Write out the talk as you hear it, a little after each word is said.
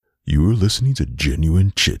You're listening to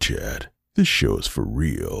Genuine Chit Chat. This show is for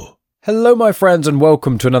real. Hello my friends and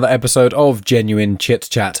welcome to another episode of Genuine Chit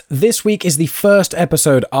Chat. This week is the first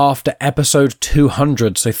episode after episode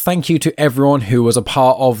 200, so thank you to everyone who was a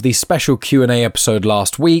part of the special Q&A episode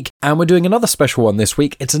last week, and we're doing another special one this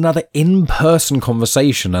week. It's another in-person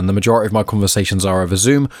conversation, and the majority of my conversations are over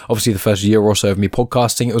Zoom. Obviously the first year or so of me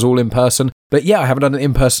podcasting, it was all in person, but yeah, I haven't done an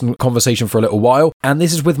in-person conversation for a little while, and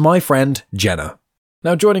this is with my friend Jenna.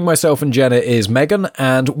 Now, joining myself and Jenna is Megan,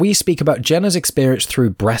 and we speak about Jenna's experience through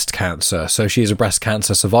breast cancer. So she is a breast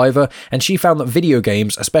cancer survivor, and she found that video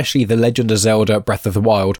games, especially The Legend of Zelda Breath of the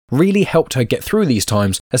Wild, really helped her get through these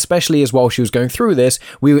times, especially as while she was going through this,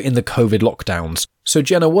 we were in the COVID lockdowns. So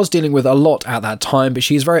Jenna was dealing with a lot at that time, but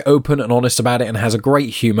she's very open and honest about it and has a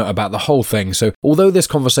great humour about the whole thing. So although this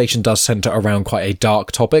conversation does centre around quite a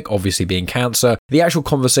dark topic, obviously being cancer, the actual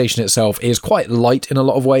conversation itself is quite light in a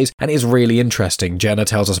lot of ways and is really interesting. Jenna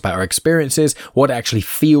tells us about her experiences, what it actually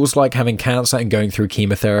feels like having cancer and going through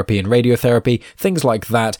chemotherapy and radiotherapy, things like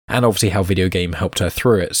that, and obviously how video game helped her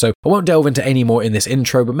through it. So I won't delve into any more in this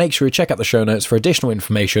intro, but make sure you check out the show notes for additional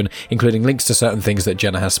information, including links to certain things that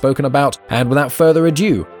Jenna has spoken about. And without further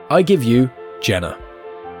ado, I give you Jenna.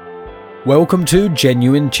 Welcome to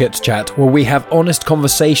Genuine Chit Chat, where we have honest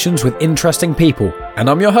conversations with interesting people, and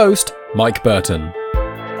I'm your host, Mike Burton.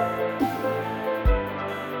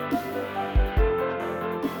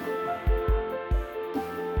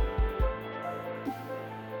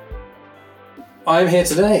 I'm here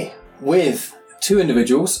today with two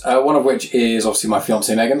individuals, one of which is obviously my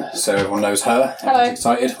fiancée Megan, so everyone knows her. Hello. Everyone's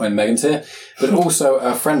excited when Megan's here, but also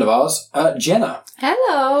a friend of ours, Jenna.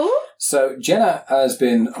 Hello. So Jenna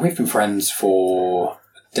we've been friends for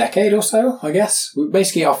a decade or so, I guess.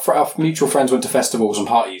 Basically, our mutual friends went to festivals and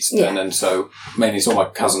parties, and then so mainly saw my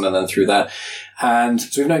cousin and then through that. And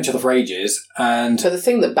so we've known each other for ages, and... So the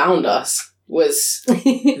thing that bound us was...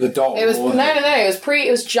 the doll. It was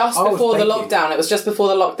It was just before the lockdown. It was just before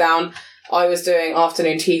the lockdown. I was doing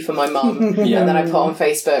afternoon tea for my mum, and then I put on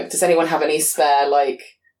Facebook, does anyone have any spare,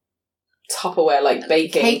 Tupperware,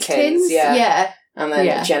 baking cake tins? Yeah. And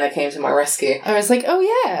then Jenna came to my rescue. I was like, oh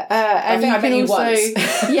yeah. I think I met you once.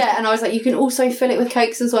 Yeah, and I was like, you can also fill it with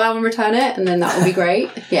cakes as well and return it, and then that will be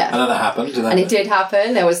great. Yeah. And then that happened. And it did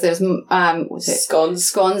happen. There was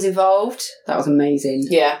scones involved. That was amazing.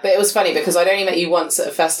 Yeah, but it was funny because I'd only met you once at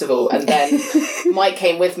a festival, and then Mike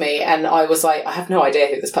came with me, and I was like, I have no idea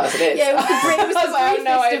who this person is. Yeah, it was the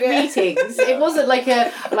briefest of meetings. It wasn't like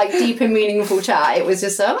a deep and meaningful chat. It was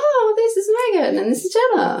just this is Megan and this is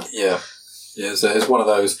Jenna. Yeah. Yeah, so it's one of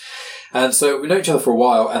those. And so we know each other for a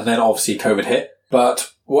while, and then obviously COVID hit.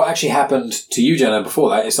 But what actually happened to you, Jenna, before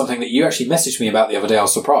that is something that you actually messaged me about the other day. I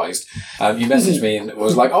was surprised. You messaged me and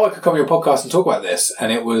was like, I could come on your podcast and talk about this.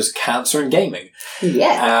 And it was cancer and gaming.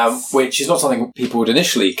 Yes. Which is not something people would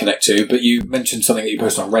initially connect to, but you mentioned something that you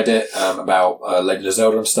posted on Reddit about Legend of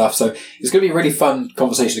Zelda and stuff. So it's going to be a really fun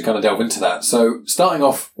conversation to kind of delve into that. So starting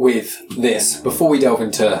off with this, before we delve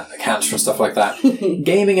into cancer and stuff like that,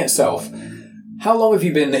 gaming itself... How long have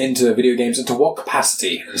you been into video games, and to what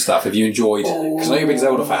capacity and stuff have you enjoyed? Because I know you're a big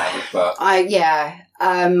Zelda fan, but...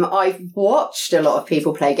 I've watched a lot of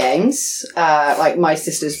people play games, like my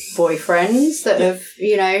sister's boyfriends that have,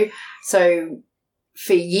 so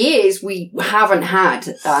for years we haven't had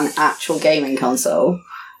an actual gaming console.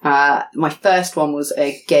 My first one was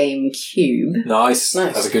a GameCube. Nice.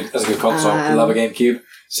 That's a good console. Love a GameCube.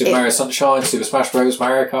 Super Mario Sunshine, Super Smash Bros,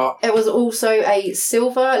 Mario Kart. It was also a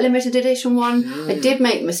silver limited edition one. I did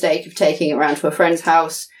make the mistake of taking it around to a friend's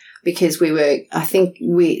house because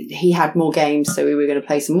he had more games, so we were going to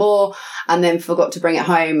play some more, and then forgot to bring it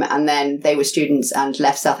home, and then they were students and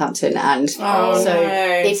left Southampton, and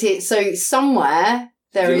so somewhere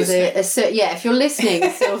there is if you're listening,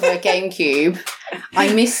 Silver GameCube,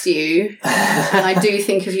 I miss you, and I do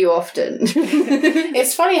think of you often.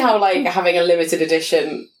 It's funny how having a limited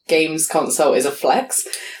edition games console is a flex.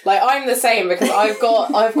 I'm the same because I've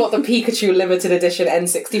got the Pikachu limited edition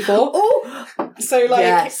N64. Oh, so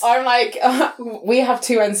yes. I'm we have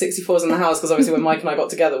two N64s in the house because obviously when Mike and I got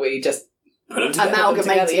together, we just put them together.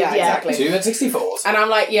 Amalgamated, yeah, exactly. Two N64s. And I'm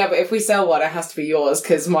but if we sell one, it has to be yours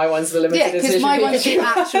because my one's the limited edition. Yeah, because my one's the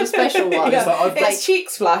actual special one. Its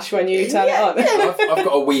cheeks flash when you turn it on. I've got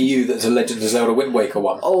a Wii U that's a Legend of Zelda Wind Waker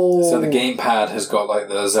one. Oh. So the gamepad has got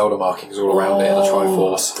the Zelda markings all around it and a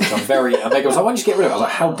Triforce. Which and Megan was like, why don't you get rid of it? I was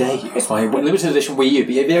like, how dare you? It's my limited edition Wii U,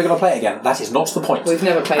 but if you're going to play it again, that is not the point. We've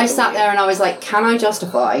never played it. I sat there and I was like, can I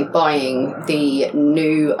justify buying the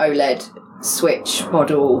new OLED Switch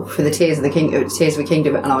model for the Tears of a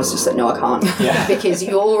Kingdom, and I was just like, no, I can't. Yeah. Because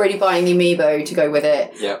you're already buying the amiibo to go with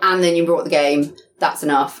it, and then you brought the game. That's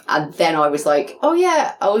enough. And then I was like, oh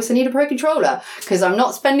yeah, I also need a Pro Controller, because I'm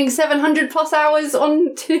not spending 700 plus hours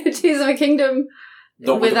on Tears of a Kingdom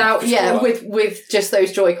with just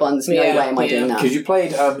those Joy-Cons. No way am I doing that. Because you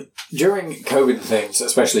played, during COVID and things,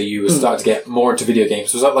 especially, you were starting to get more into video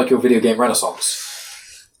games. Was that like your video game renaissance?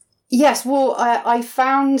 Yes, well, I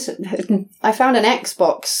found an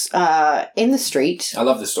Xbox in the street. I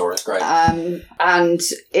love this story, it's great. And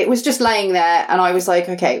it was just laying there, and I was like,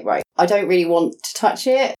 okay, right, I don't really want to touch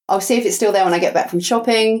it. I'll see if it's still there when I get back from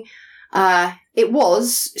shopping. It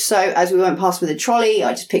was, so as we went past with the trolley,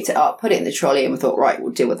 I just picked it up, put it in the trolley, and we thought, right,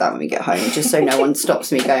 we'll deal with that when we get home, just so no one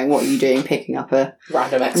stops me going, what are you doing picking up a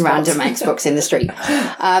random Xbox in the street?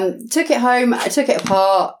 Took it home, I took it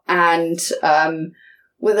apart, and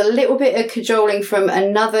with a little bit of cajoling from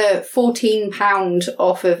another £14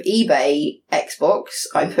 off of eBay Xbox,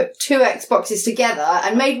 I put 2 Xboxes together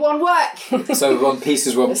and made one work. So one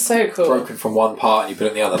pieces were so cool. broken from one part and you put it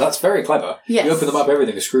in the other. That's very clever. Yes. You opened them up,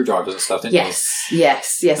 everything with screwdrivers and stuff, didn't you?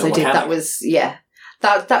 Yes, I did. That was,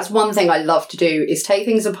 That's one thing I love to do, is take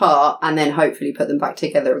things apart and then hopefully put them back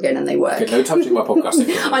together again and they work. Okay, no touching my podcasting.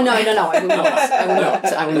 I know, I will not. I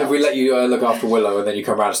will not. If we let you look after Willow and then you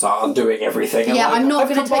come around and start undoing everything. Yeah, I'm not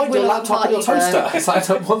going to take Willow laptop and your toaster. It's like, I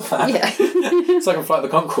don't want that. Yeah. It's like on Flight of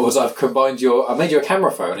the Conchords, I made you a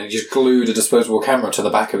camera phone and he just glued a disposable camera to the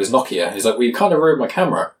back of his Nokia. And he's like, well, you kind of ruined my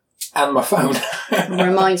camera. And my phone.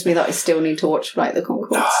 Reminds me that I still need to watch Flight of the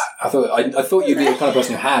Conchords. I thought you'd be the kind of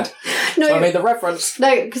person who had. No, so I made the reference.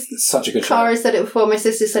 No, because such a good show. Cara said it before. My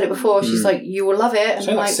sister said it before. She's like, "You will love it." It's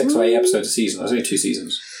only like 6 or 8 episodes a season. There's only 2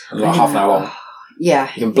 seasons. And like half an hour long. Yeah,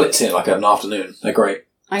 you can blitz it like an afternoon. They're great.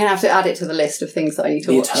 I'm gonna have to add it to the list of things that I need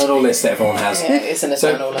to watch. The eternal list that everyone has. Yeah, it's an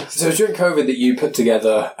eternal list. So it was during COVID that you put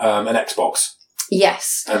together an Xbox.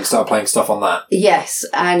 Yes. And started playing stuff on that. Yes,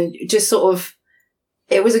 and just sort of.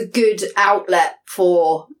 It was a good outlet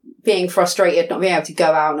for being frustrated, not being able to go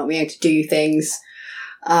out, not being able to do things.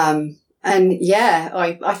 And yeah,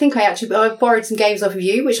 I think I borrowed some games off of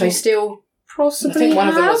you, which I still possibly I think one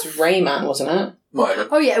have. of them was Rayman, wasn't it?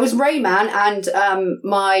 Oh yeah, it was Rayman, and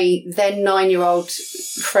my then 9-year-old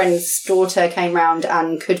friend's daughter came round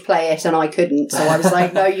and could play it, and I couldn't. So I was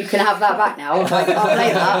like, "No, you can have that back now. I can't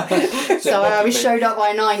play that." So I was showed up by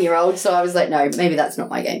a 9-year-old. So I was like, "No, maybe that's not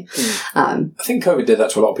my game." I think COVID did that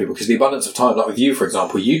to a lot of people because the abundance of time. Like with you, for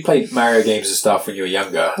example, you played Mario games and stuff when you were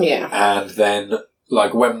younger, and then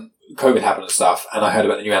like when COVID happened and stuff, and I heard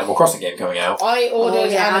about the new Animal Crossing game coming out. I ordered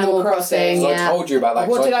Animal Crossing. So I told you about that.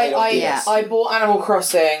 What did I bought Animal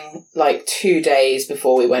Crossing like 2 days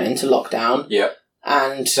before we went into lockdown. Yeah.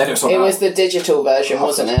 And it was the digital version,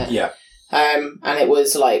 wasn't it? Yeah. And it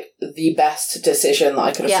was like the best decision that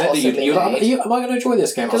I could have possibly made. Am I going to enjoy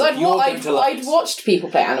this game? Because I'd watched people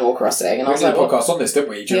play Animal Crossing, and I was like, we did a podcast on this, didn't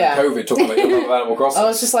we? During COVID, talking about your love of Animal Crossing. I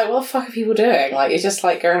was just like, what the fuck are people doing? Like, it's just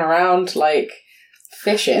like going around like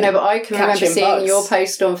fishing. No, but I can remember seeing your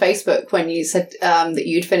post on Facebook when you said that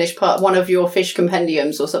you'd finished one of your fish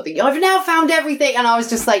compendiums or something. I've now found everything, and I was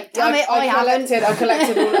just like, damn it, I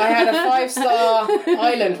collected all. I had a 5-star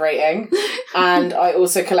island rating, and I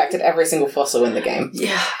also collected every single fossil in the game.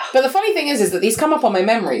 Yeah. But the funny thing is that these come up on my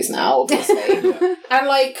memories now, obviously. And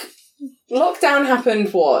like, lockdown happened,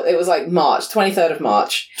 it was like March, 23rd of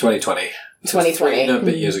March. 2020. 2020. A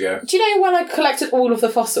bit years ago. Do you know when I collected all of the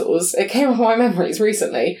fossils? It came up on my memories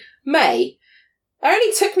recently. May. It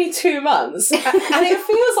only took me 2 months. And it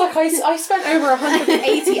feels like I spent over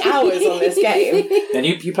 180 hours on this game. And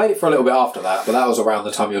you played it for a little bit after that, but that was around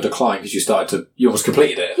the time of your decline because you almost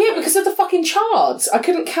completed it. Yeah, because of the fucking chards. I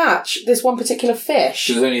couldn't catch this one particular fish.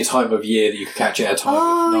 There's only a time of year that you could catch it at a time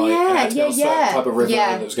of night. Yeah, and it had to be on a certain type of river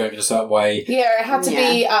that was going in a certain way. Yeah, it had to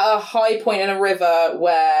be at a high point in a river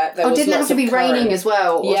where there was didn't it have to be raining as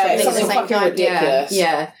well? Or something fucking ridiculous.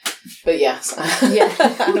 Yeah. But yes.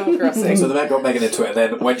 Animal Crossing. So the Meg got Megan into it, and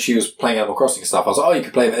then when she was playing Animal Crossing and stuff, I was like, oh, you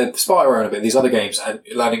could play Spyro and a bit of these other games, and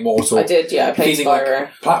learning more sort of... I did, I played Spyro.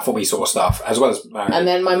 Like platformy sort of stuff, as well as Mario. And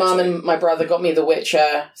then my mum and my brother got me The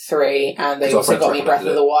Witcher 3, and they also got me Breath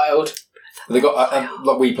of the Wild. They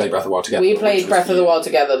got we played Breath of the Wild together. We played Breath of the Wild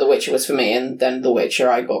together. The Witcher was for me, and then The Witcher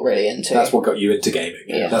I got really into. That's what got you into gaming.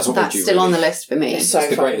 Yeah. That's still on the list for me. It's so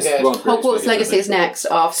fucking good. Hogwarts Legacy is next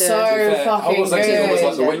after. So fucking Hogwarts Legacy is almost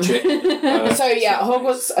like The Witcher. So yeah,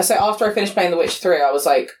 Hogwarts. So after I finished playing The Witcher 3, I was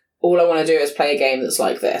like, all I want to do is play a game that's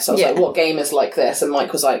like this. I was like, what game is like this? And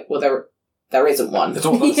Mike was like, well, there isn't one. It's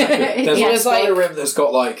all not the same. There's It's like Skyrim that's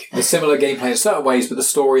got like the similar gameplay in certain ways, but the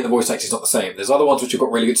story and the voice acting is not the same. There's other ones which have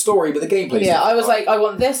got really good story, but the gameplay. Yeah, I was like, I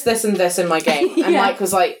want this, this, and this in my game, and Mike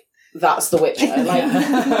was like, "That's The Witcher." Like,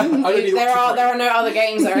 there are no other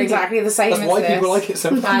games that are exactly the same. That's as why this. people like it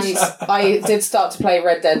so much. And I did start to play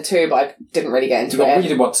Red Dead 2, but I didn't really get into it. We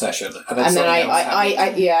did one session, and then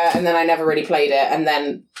and then I never really played it, and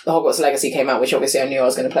then Hogwarts Legacy came out, which obviously I knew I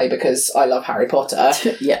was going to play because I love Harry Potter.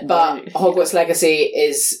 But Hogwarts Legacy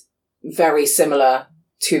is very similar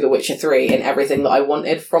to The Witcher 3 in everything that I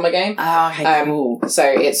wanted from a game. Oh, okay, cool. So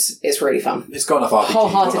it's really fun. It's got enough RPG,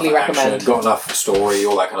 wholeheartedly recommend. Action, got enough story,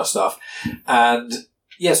 all that kind of stuff. And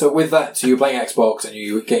yeah, so with that, so you were playing Xbox and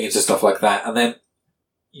you were getting into stuff like that, and then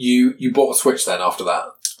you bought a Switch then after that.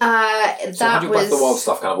 So how did Breath of the Wild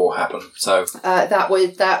stuff kind of all happen? So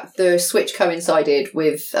the Switch coincided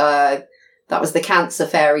with that was the cancer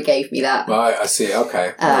fairy gave me that. Right, I see.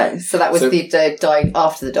 Okay. So that was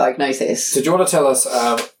after the diagnosis. So do you want to tell us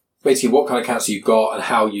basically what kind of cancer you got and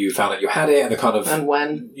how you found out you had it and the kind of and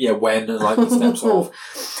when? Yeah, when and like the steps of.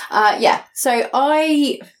 So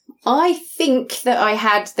I think that I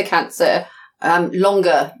had the cancer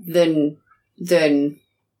longer than you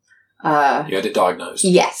had it diagnosed.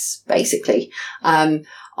 Yes, basically. I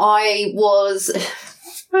was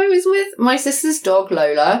with my sister's dog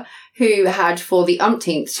Lola, who had for the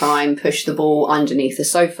umpteenth time pushed the ball underneath the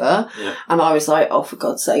sofa. Yeah. And I was like, oh, for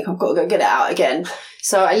God's sake, I've got to go get it out again.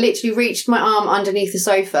 So I literally reached my arm underneath the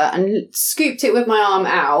sofa and scooped it with my arm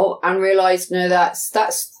out and realised, no, that's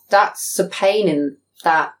a pain in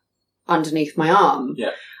that underneath my arm.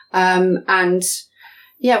 Yeah. And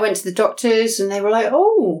yeah, I went to the doctors and they were like,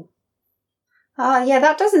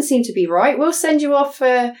 that doesn't seem to be right. We'll send you off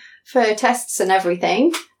for tests and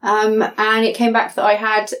everything. And it came back that I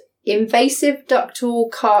had invasive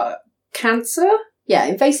ductal cancer. Yeah,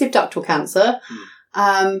 invasive ductal cancer.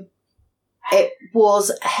 It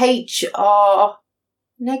was HR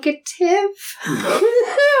negative.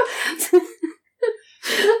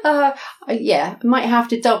 I might have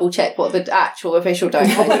to double check what the actual official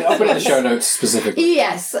diagnosis is. I'll put it in the show notes specifically.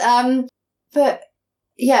 Yes, but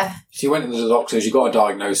yeah. So you went into the doctors, you got a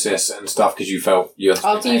diagnosis and stuff because you felt you had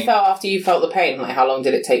after you felt the pain. Like, how long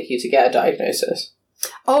did it take you to get a diagnosis?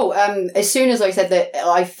 As soon as I said that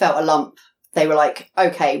I felt a lump, they were like,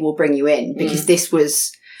 "Okay, we'll bring you in," because this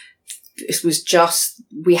was just,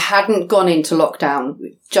 we hadn't gone into lockdown. We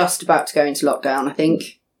were just about to go into lockdown, I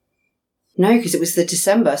think. No, because it was the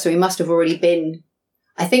December, so we must have already been.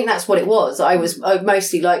 I think that's what it was. I was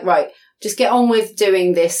mostly like, right, just get on with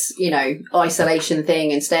doing this, isolation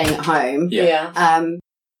thing and staying at home. Yeah. And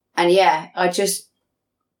I just,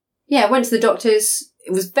 went to the doctors.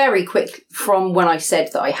 It was very quick from when I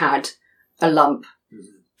said that I had a lump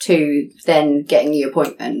to then getting the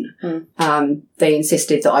appointment. They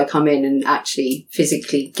insisted that I come in and actually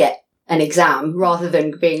physically get an exam rather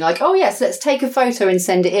than being like, oh yes, let's take a photo and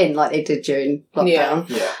send it in like they did during lockdown.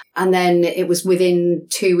 Yeah. And then it was within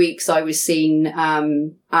 2 weeks I was seen it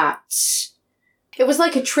was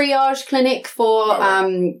like a triage clinic for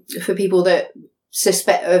people that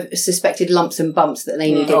suspected lumps and bumps that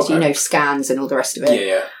they needed, scans and all the rest of it.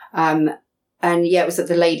 Yeah. And it was at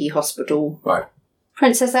the Lady Hospital. Right.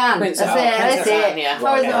 Princess Anne. Princess That's Anne, it. yeah.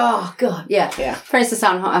 I was oh god, yeah. Princess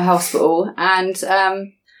Anne Hospital. And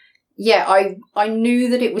I knew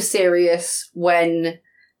that it was serious when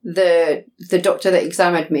the doctor that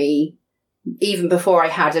examined me, even before I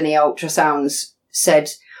had any ultrasounds, said,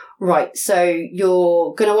 right, so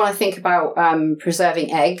you're going to want to think about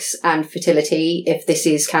preserving eggs and fertility if this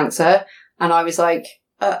is cancer. And I was like,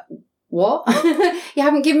 what? You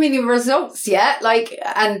haven't given me the results yet?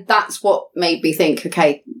 And that's what made me think,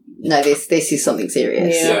 okay, no, this is something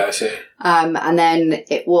serious. Yeah, I see. And then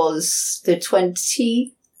it was the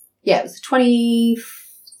 23rd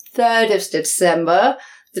of December.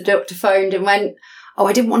 The doctor phoned and went, oh,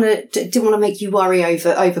 I didn't want to make you worry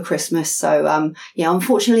over Christmas. So,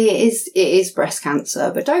 unfortunately it is breast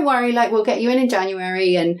cancer, but don't worry, we'll get you in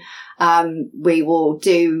January and, we will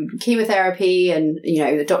do chemotherapy and,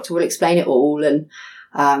 the doctor will explain it all. And,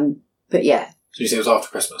 but yeah. So you say it was after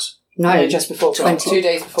Christmas? No, just before 2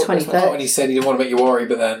 days before 23rd. Christmas. And he said he didn't want to make you worry,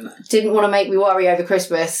 but then... Didn't want to make me worry over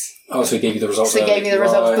Christmas. Oh, so he gave you the results. So he gave me the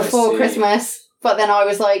results before Christmas. But then I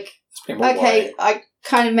was like, okay, I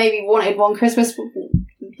kind of maybe wanted one Christmas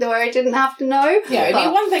where I didn't have to know. Yeah, it'd be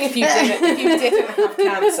one thing if you didn't have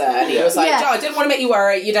cancer and he was like, I didn't want to make you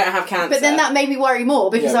worry, you don't have cancer. But then that made me worry more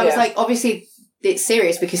because I was like, obviously it's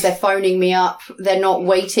serious because they're phoning me up. They're not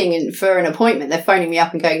waiting for an appointment. They're phoning me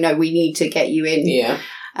up and going, no, we need to get you in. Yeah.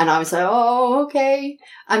 And I was like, oh, okay.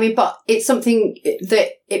 I mean, but it's something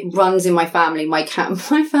that it runs in my family. My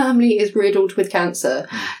family is riddled with cancer,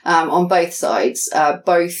 on both sides.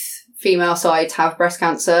 Both female sides have breast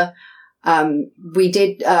cancer. We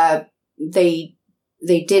did, they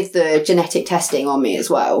did the genetic testing on me as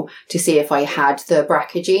well to see if I had the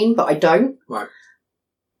BRCA gene, but I don't. Right.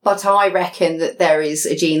 But I reckon that there is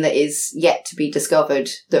a gene that is yet to be discovered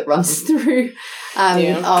that runs through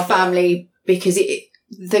our family, because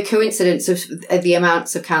the coincidence of the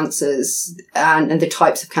amounts of cancers and the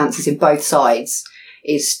types of cancers in both sides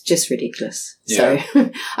is just ridiculous. Yeah. So,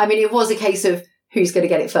 I mean, it was a case of who's going to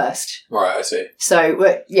get it first. Right, I see.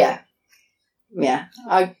 So, yeah. Yeah,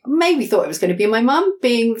 I maybe thought it was going to be my mum,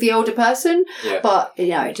 being the older person, but,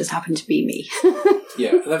 it just happened to be me.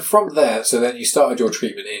 Yeah, and then from there, so then you started your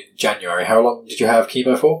treatment in January. How long did you have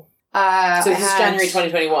chemo for? So this is January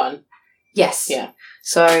 2021? Yes. Yeah.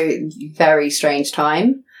 So, very strange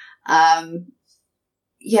time. I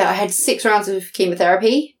had 6 rounds of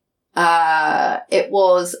chemotherapy. It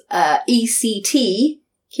was ECT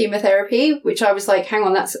chemotherapy, which I was like, hang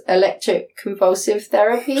on, that's electric convulsive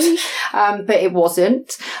therapy. But it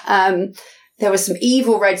wasn't. There was some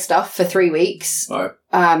evil red stuff for 3 weeks. Right.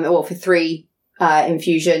 Or for 3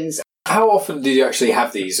 infusions. How often did you actually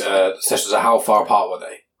have these sessions? How far apart were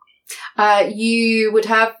they?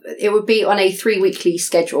 It would be on a 3-weekly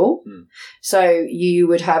schedule. So you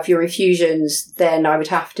would have your infusions, then I would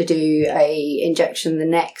have to do a injection the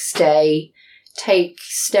next day, take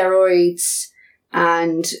steroids,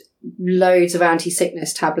 and loads of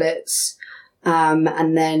anti-sickness tablets.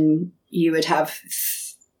 And then you would have,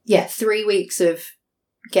 3 weeks of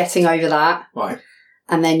getting over that. Right.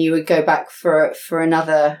 And then you would go back for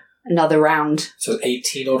another round. So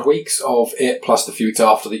 18 odd weeks of it, plus the few weeks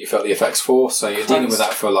after that you felt the effects for. So you're dealing with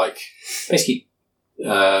that for basically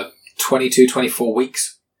 22, 24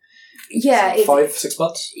 weeks. Yeah. 5-6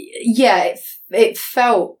 months? Yeah, it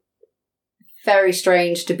felt very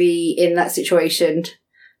strange to be in that situation.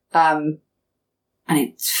 And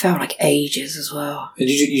it felt like ages as well. And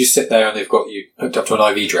you just sit there and they've got you hooked up to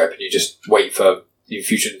an IV drip and you just wait for the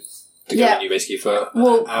infusion to go in you basically for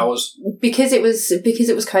hours? Because it was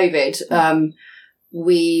COVID,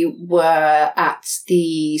 we were at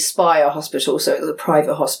the Spire hospital, so it was a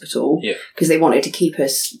private hospital, because they wanted to keep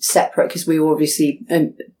us separate because we were obviously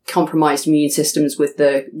compromised immune systems with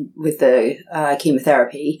the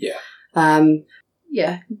chemotherapy.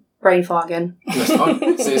 Brain fart again. That's fine.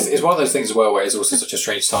 It's one of those things as well where it's also such a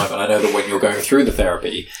strange time, and I know that when you're going through the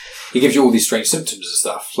therapy, it gives you all these strange symptoms and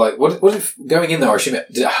stuff. Like, what if going in there, I assume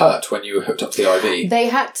did it hurt when you were hooked up to the IV? They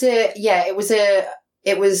had to,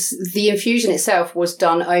 it was the infusion itself was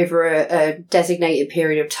done over a designated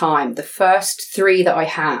period of time. The first 3 that I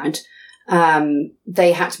had,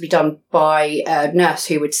 they had to be done by a nurse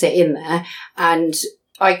who would sit in there, and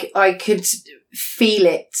I could feel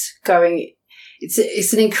it going.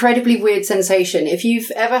 It's an incredibly weird sensation. If you've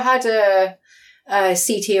ever had a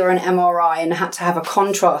CT or an MRI and had to have a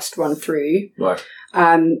contrast run through, right.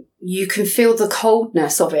 You can feel the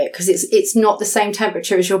coldness of it because it's not the same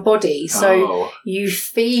temperature as your body. So you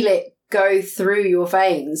feel it go through your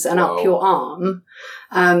veins and up your arm.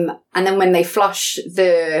 And then when they flush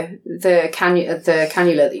the cannula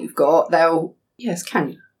that you've got, it's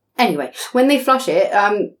cannula. Anyway, when they flush it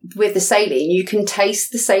with the saline, you can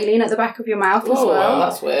taste the saline at the back of your mouth as well. Wow,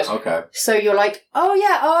 that's weird. Okay. So you're like,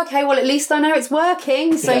 okay, well, at least I know it's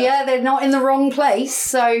working. So they're not in the wrong place.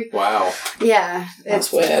 So wow. Yeah.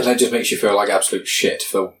 That's weird. And that just makes you feel like absolute shit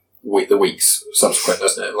for the weeks subsequent,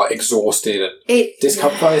 doesn't it? Like exhausted and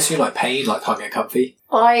discomfort, I assume, like pain, like can't get comfy.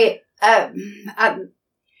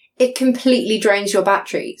 It completely drains your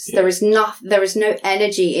batteries. Yeah. There is no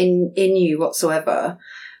energy in you whatsoever.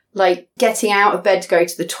 Like getting out of bed to go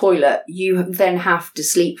to the toilet, you then have to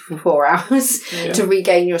sleep for 4 hours to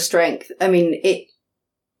regain your strength.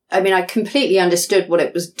 I completely understood what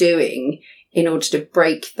it was doing in order to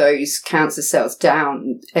break those cancer cells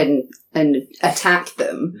down and attack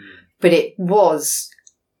them. But it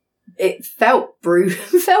felt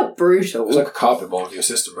brutal. It's like a carpet bomb of your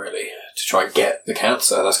system, really, to try and get the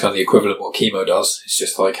cancer. That's kind of the equivalent of what chemo does. It's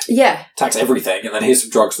just like attacks everything, and then here's some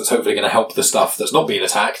drugs that's hopefully going to help the stuff that's not being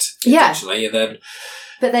attacked intentionally, and then.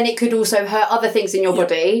 But then it could also hurt other things in your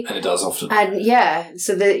body, and it does often. And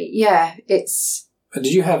it's. And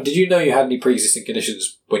did you know you had any pre-existing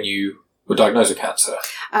conditions when you were diagnosed with cancer?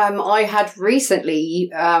 I had recently,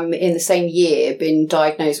 in the same year, been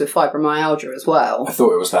diagnosed with fibromyalgia as well. I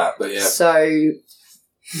thought it was that, but yeah. So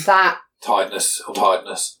that tiredness.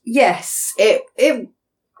 Yes, it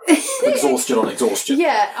exhaustion on exhaustion.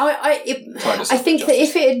 Yeah, I think that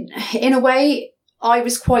if it, in a way, I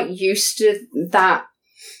was quite used to that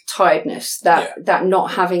tiredness, that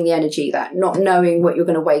not having the energy, that not knowing what you're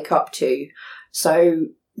going to wake up to. So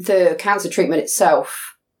the cancer treatment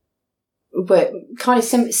itself were kind of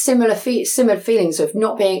similar feelings of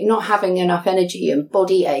not having enough energy and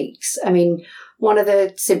body aches. I mean, one of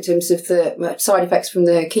the symptoms of the side effects from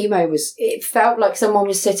the chemo was it felt like someone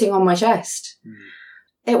was sitting on my chest.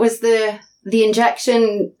 It was the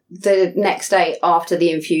injection the next day after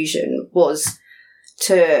the infusion was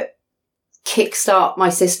to kickstart my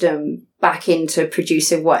system back into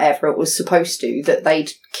producing whatever it was supposed to that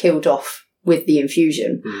they'd killed off with the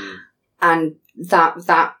infusion. And that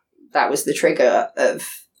was the trigger of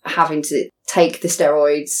having to take the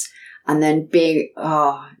steroids and then being,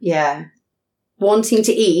 wanting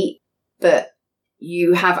to eat, but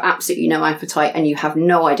you have absolutely no appetite and you have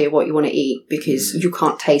no idea what you want to eat because you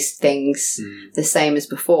can't taste things the same as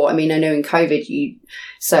before. I mean, I know in COVID,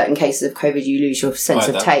 certain cases of COVID, you lose your sense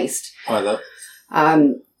of taste. But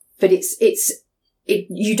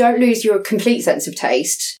you don't lose your complete sense of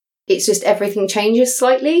taste. It's just everything changes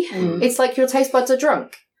slightly. It's like your taste buds are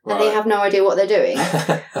drunk and they have no idea what they're doing.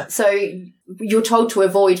 So you're told to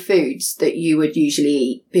avoid foods that you would usually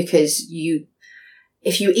eat because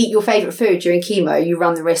if you eat your favourite food during chemo, you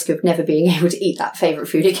run the risk of never being able to eat that favourite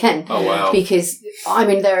food again. Oh, wow. Because, I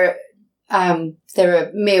mean, there are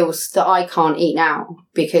meals that I can't eat now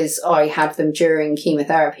because I had them during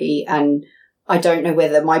chemotherapy and I don't know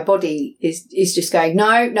whether my body is just going,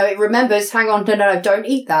 no, it remembers, hang on, no, don't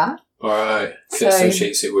eat that. All right. So, it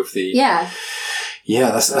associates it with the... Yeah. Yeah,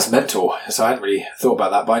 that's mental. So I hadn't really thought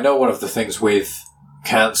about that. But I know one of the things with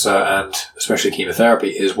cancer and especially chemotherapy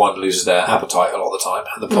is one loses their appetite a lot of the time.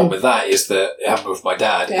 And the problem with that is that it happened with my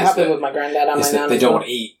dad. It happened with my granddad and my nan. They don't want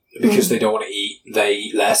to eat. Because they don't want to eat, they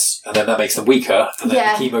eat less, and then that makes them weaker, and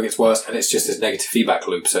then the chemo gets worse, and it's just this negative feedback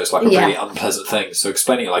loop, so it's like a really unpleasant thing. So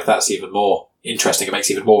explaining it like that's even more interesting. It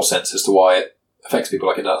makes even more sense as to why it affects people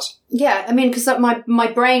like it does. Yeah, I mean, because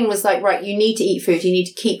my brain was like, right, you need to eat food, you need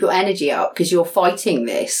to keep your energy up, because you're fighting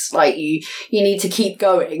this, like, you need to keep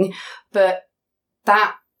going, but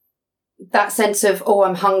that sense of, oh,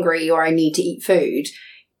 I'm hungry, or I need to eat food...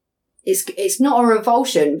 It's not a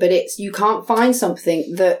revulsion, but you can't find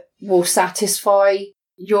something that will satisfy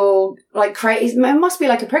your, like, it must be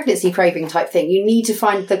like a pregnancy craving type thing. You need to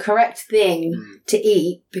find the correct thing to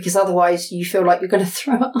eat because otherwise you feel like you're going to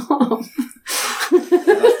throw it up.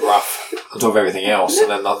 That's rough on top of everything else. And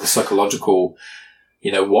then the psychological,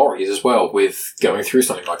 worries as well with going through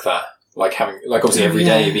something like that. Like obviously every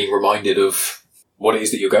day being reminded of what it is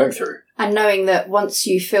that you're going through. And knowing that once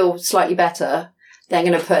you feel slightly better, they're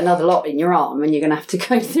going to put another lot in your arm and you're going to have to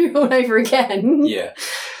go through all over again. Yeah.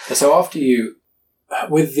 And so after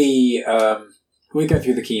with the, we go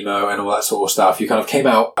through the chemo and all that sort of stuff, you kind of came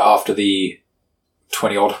out after the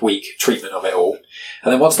 20-odd week treatment of it all.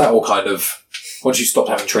 And then once you stopped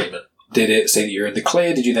having treatment, did it say that you're in the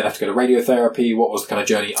clear? Did you then have to go to radiotherapy? What was the kind of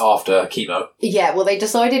journey after chemo? Yeah, well, they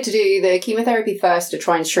decided to do the chemotherapy first to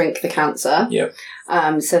try and shrink the cancer. Yep.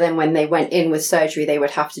 So then when they went in with surgery, they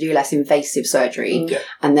would have to do less invasive surgery. Yep.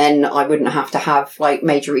 And then I wouldn't have to have, like,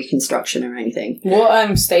 major reconstruction or anything.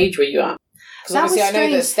 What stage were you at? Because obviously I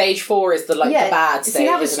know that stage 4 is the bad stage,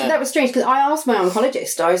 isn't it? That was strange, because I asked my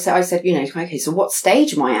oncologist, I said, okay, so what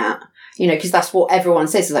stage am I at? Because that's what everyone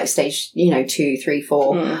says, is like stage, 2, 3,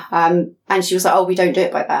 4. And she was like, oh, we don't do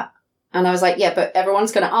it by that. And I was like, yeah, but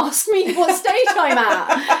everyone's going to ask me what stage I'm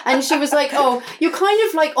at. And she was like, oh, you're kind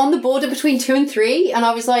of like on the border between 2 and 3. And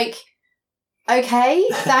I was like, okay,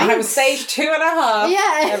 thanks. I'm stage 2.5.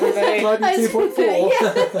 Yeah. Everybody. 2.4.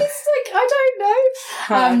 Yeah, it's like, I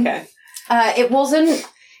don't know. Okay. It wasn't,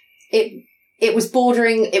 it was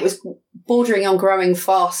bordering on growing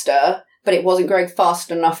faster, but it wasn't growing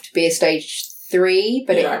fast enough to be a stage 3,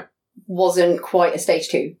 but it wasn't quite a stage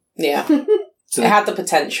 2. Yeah. So it had the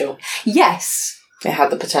potential. Yes. It had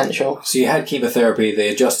the potential. So you had chemotherapy, they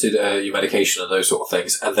adjusted your medication and those sort of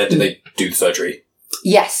things, and then did they do the surgery?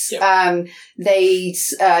 Yes. Yep. My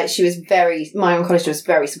oncologist was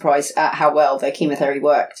very surprised at how well the chemotherapy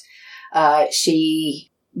worked.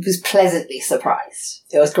 She was pleasantly surprised.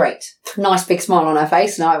 It was great. Nice big smile on her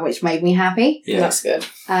face, which made me happy. Yeah, that's good.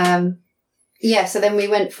 So then we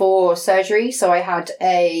went for surgery. So I had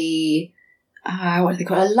a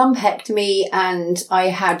lumpectomy, and I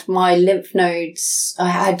had my lymph nodes.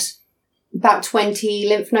 I had about 20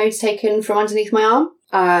 lymph nodes taken from underneath my arm.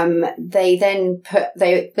 They then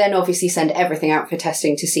obviously send everything out for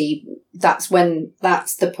testing to see. That's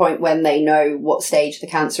the point when they know what stage the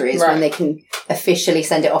cancer is, when they can officially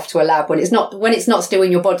send it off to a lab. When it's not still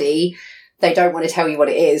in your body, they don't want to tell you what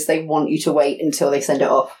it is. They want you to wait until they send it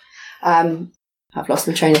off. I've lost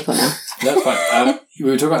my train of thought now. That's fine. We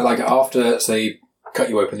were talking about, like, after, say, cut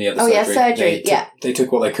you open the other surgery. Oh, yeah, surgery, They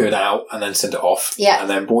took what they could out and then sent it off. Yeah. And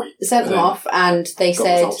then brought you... Sent them off, and they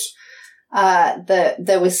said that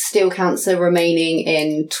there was still cancer remaining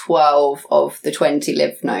in 12 of the 20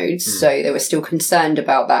 lymph nodes. So they were still concerned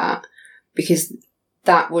about that, because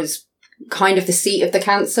that was kind of the seat of the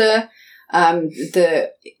cancer. There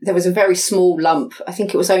was a very small lump. I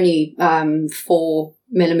think it was only 4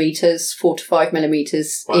 to 5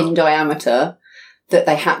 millimeters in diameter that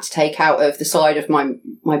they had to take out of the side of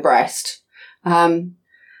my breast. And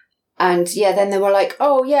yeah, then they were like,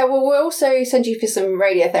 oh yeah, well, we'll also send you for some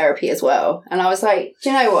radiotherapy as well. And I was like, do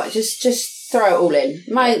you know what? Just throw it all in.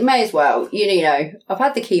 May as well. You know, I've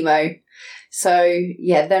had the chemo. So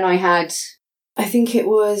yeah, then I had, I think it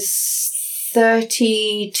was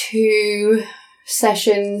 32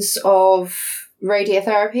 sessions of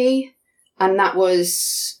radiotherapy. And that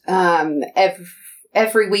was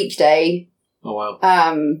every weekday. Oh, wow.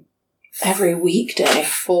 Every weekday?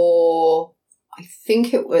 For, I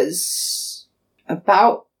think it was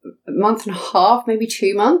about a month and a half, maybe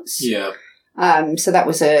 2 months. Yeah. So that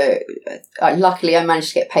was luckily I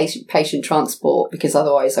managed to get patient transport, because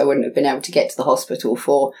otherwise I wouldn't have been able to get to the hospital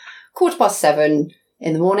for 7:15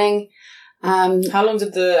 in the morning. How long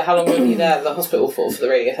were you there at the hospital for the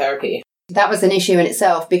radiotherapy? That was an issue in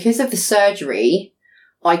itself. Because of the surgery,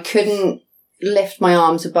 I couldn't lift my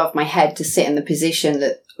arms above my head to sit in the position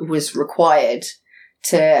that was required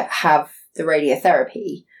to have the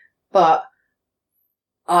radiotherapy. But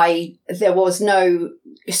there was no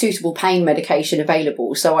suitable pain medication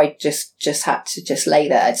available, so I just had to lay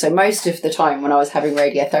there. So most of the time when I was having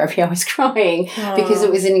radiotherapy, I was crying because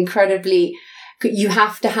it was an incredibly... You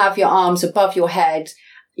have to have your arms above your head.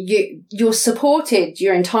 You're supported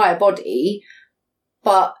your entire body,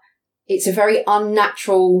 but it's a very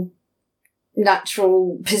unnatural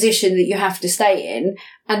position that you have to stay in.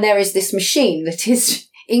 And there is this machine that is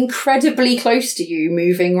incredibly close to you,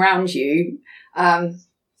 moving around you.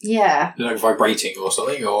 Yeah. Like vibrating or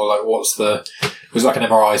something, or like it was like an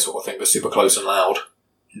MRI sort of thing, but super close and loud,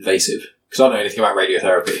 invasive. Because I don't know anything about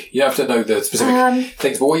radiotherapy. You have to know the specific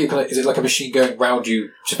things, but is it like a machine going round you,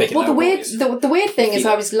 just making loud noise? The weird thing is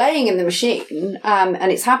I was laying in the machine, and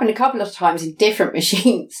it's happened a couple of times in different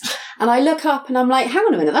machines, and I look up and I'm like, hang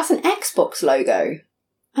on a minute, that's an Xbox logo.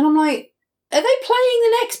 And I'm like, are they playing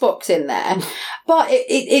an Xbox in there? But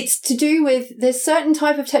it's to do with, there's certain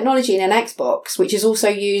type of technology in an Xbox which is also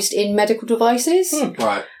used in medical devices.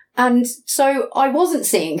 Right. And so I wasn't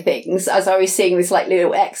seeing things as I was seeing this like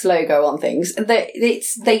little X logo on things. They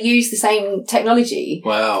use the same technology.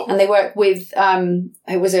 Wow. And they work with,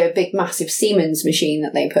 it was a big massive Siemens machine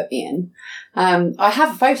that they put me in. I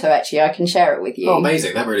have a photo actually, I can share it with you. Oh,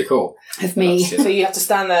 amazing. That's really cool. Of me. So you have to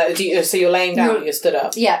stand there, so you're laying down, you're stood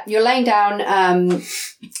up? Yeah, you're laying down,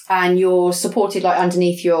 and you're supported like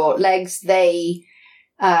underneath your legs. They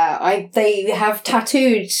have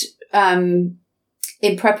tattooed,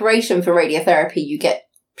 in preparation for radiotherapy, you get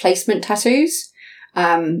placement tattoos. So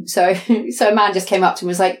a man just came up to him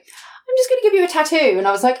and was like, I'm just going to give you a tattoo. And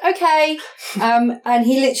I was like, okay. And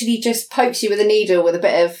he literally just pokes you with a needle with a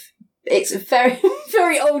bit of, it's a very,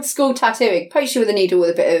 very old school tattooing. Pokes you with a needle with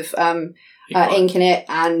a bit of ink in it,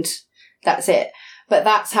 and that's it. But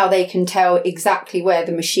that's how they can tell exactly where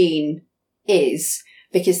the machine is,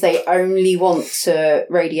 because they only want to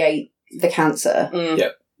radiate the cancer.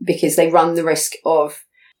 Yep. Because they run the risk of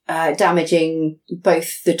damaging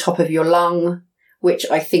both the top of your lung, which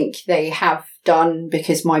I think they have done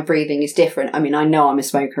because my breathing is different. I mean, I know I'm a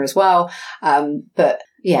smoker as well, but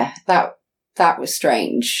yeah, that was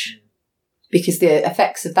strange, because the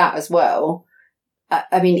effects of that as well.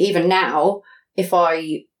 I mean, even now, if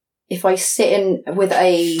I sit in with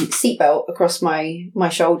a seatbelt across my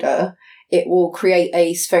shoulder, it will create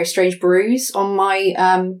a very strange bruise on my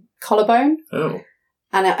collarbone. Oh.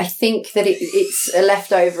 And I think that it's a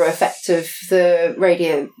leftover effect of the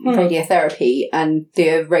radiotherapy and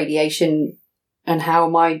the radiation, and how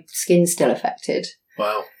my skin's still affected.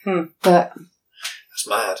 Wow. But that's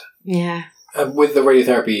mad. Yeah. And with the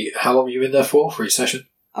radiotherapy, how long were you in there for each session?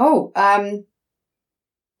 Oh,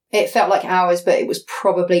 it felt like hours, but it was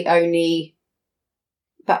probably only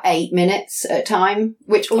about 8 minutes at a time,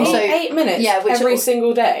 which also... 8 minutes? Yeah, every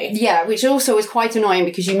single day? Yeah, which also was quite annoying,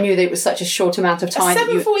 because you knew that it was such a short amount of time. At 7:45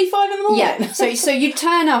 in the morning? Yeah, so you'd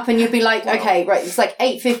turn up and you'd be like, okay, right, it's like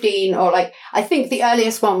 8:15, or like, I think the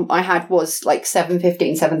earliest one I had was like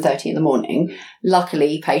 7:15, 7:30 in the morning.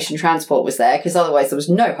 Luckily, patient transport was there, because otherwise there was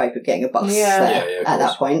no hope of getting a bus there at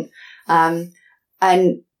that point. And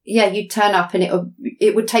you'd turn up and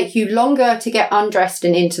it would take you longer to get undressed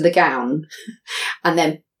and into the gown and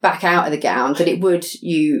then back out of the gown than it would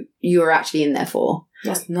you were actually in there for.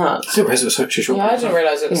 That's nuts. I didn't realise it was such a short. Yeah, I didn't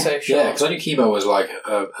realise it was so short. Yeah, because I knew chemo was like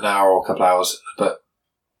an hour or a couple hours, but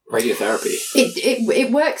radiotherapy.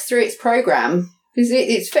 It works through its program.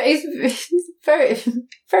 It's very,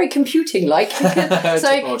 very computing like. So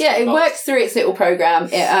it works through its little program,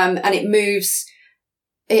 and it moves.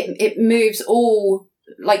 It moves all,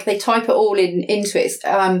 like they type it all into it.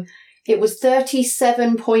 It was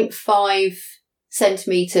 37.5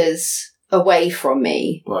 centimeters away from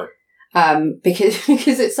me. Right.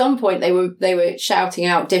 Because at some point they were shouting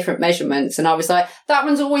out different measurements, and I was like, that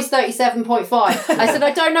one's always 37.5. I said,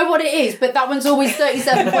 I don't know what it is, but that one's always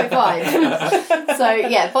 37.5. So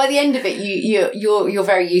yeah, by the end of it, you're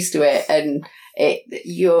very used to it, and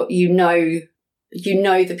you know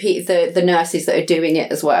the nurses that are doing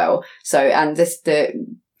it as well. So, and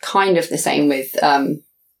the kind of the same with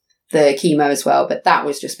the chemo as well, but that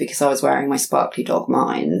was just because I was wearing my sparkly dog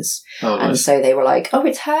mines. Oh, nice. And so they were like, oh,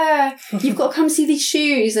 it's her, you've got to come see these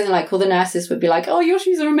shoes. And like all the nurses would be like, oh, your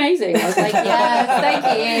shoes are amazing. I was like, yes, thank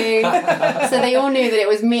you. So they all knew that it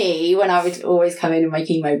was me when I would always come in my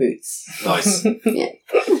chemo boots. Nice. Yeah.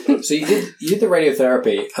 So you did the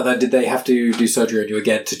radiotherapy, and then did they have to do surgery on you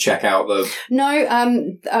again to check out the... No,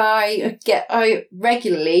 I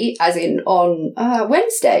regularly, as in on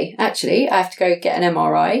Wednesday, actually, I have to go get an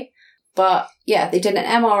MRI. But yeah, they did an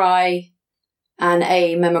MRI and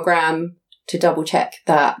a mammogram to double check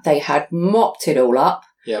that they had mopped it all up.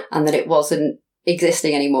 Yep. And that it wasn't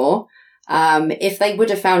existing anymore. If they would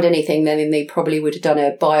have found anything, then they probably would have done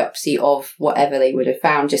a biopsy of whatever they would have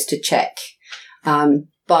found just to check.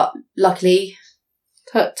 But luckily,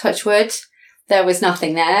 touch wood, there was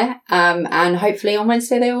nothing there. And hopefully on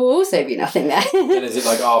Wednesday there will also be nothing there. And is it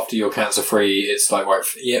like after you're cancer free, it's like, right,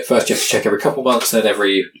 first you have to check every couple of months, then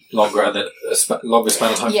every longer, and then a longer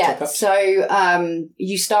span of time for checkups? So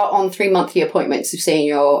you start on 3 monthly appointments of seeing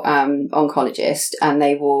your oncologist, and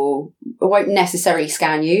they won't necessarily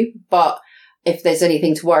scan you, but if there's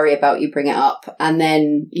anything to worry about, you bring it up, and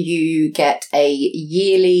then you get a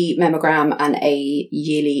yearly mammogram and a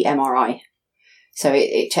yearly MRI. So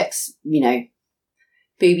it checks,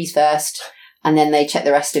 boobies first, and then they check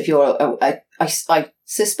the rest of your... I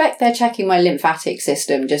suspect they're checking my lymphatic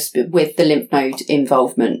system just with the lymph node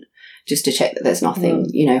involvement, just to check that there's nothing,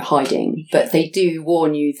 hiding. But they do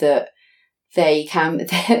warn you that there can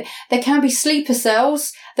be sleeper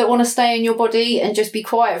cells that want to stay in your body and just be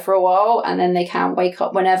quiet for a while, and then they can wake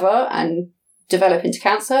up whenever and develop into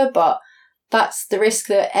cancer. But that's the risk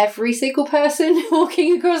that every single person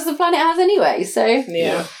walking across the planet has anyway. So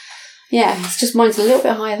yeah, it's just mine's a little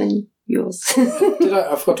bit higher than yours.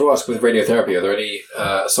 I forgot to ask, with radiotherapy, are there any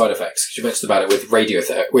side effects? Because you mentioned about it with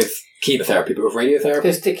with chemotherapy, but with radiotherapy?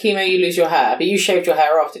 Because the chemo you lose your hair, but you shaved your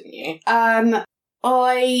hair off, didn't you?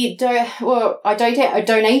 I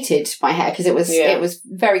donated my hair because it was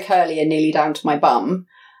very curly and nearly down to my bum.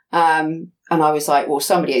 And I was like, well,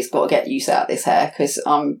 somebody's got to get use out of this hair, because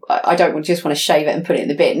I don't just want to shave it and put it in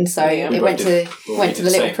the bin. So it went to the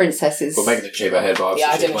little princesses. Well, Megan didn't shave her head, but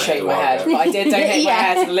I didn't shave my head, but I did donate my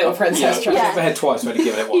hair to the little princess. I shaved my head twice when I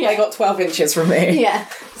given it one. They got 12 inches from me. Yeah.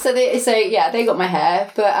 So they got my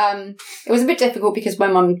hair, but it was a bit difficult because my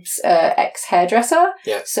mum's ex-hairdresser.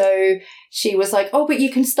 Yeah. So she was like, oh, but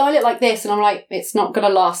you can style it like this. And I'm like, it's not going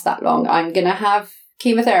to last that long. I'm going to have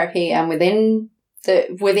chemotherapy, and within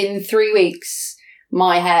 3 weeks,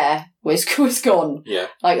 my hair was gone. Yeah.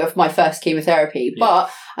 Like, of my first chemotherapy. Yeah.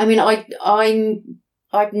 But I mean,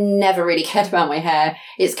 I've never really cared about my hair.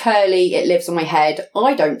 It's curly. It lives on my head.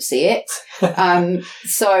 I don't see it.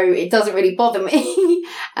 So it doesn't really bother me.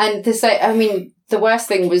 And the worst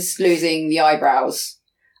thing was losing the eyebrows.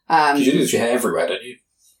 You lose your hair everywhere, don't you?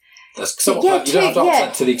 That's somewhat fun. You don't have to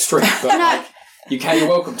upset to the extreme, but you're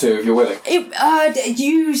welcome to if you're willing. You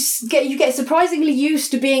get surprisingly used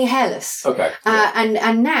to being hairless. Okay.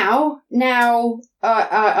 And now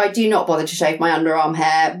I do not bother to shave my underarm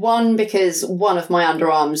hair. One, because one of my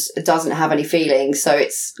underarms doesn't have any feeling, so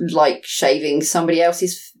it's like shaving somebody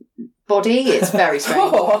else's body. It's very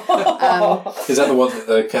strange. Is that the one that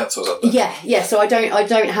the cancel's under? Yeah. So I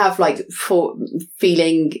don't have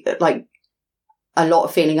feeling like a lot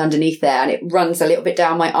of feeling underneath there, and it runs a little bit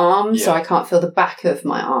down my arm, so I can't feel the back of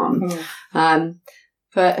my arm.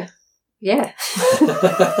 But yeah.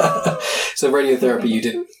 So radiotherapy, you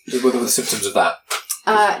did. What were the symptoms of that?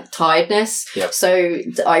 Tiredness. Yep. So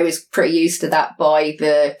I was pretty used to that by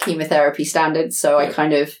the chemotherapy standards. So I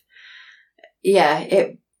kind of,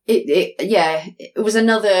 it was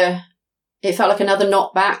another. It felt like another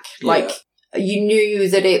knockback. Like you knew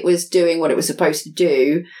that it was doing what it was supposed to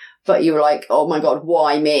do, but you were like, oh my God,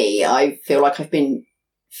 why me? I feel like I've been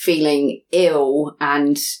feeling ill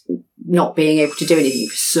and not being able to do anything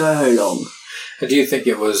for so long. And do you think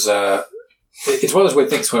it was... it's one of those weird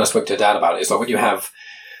things when I spoke to Dad about it. It's like when you have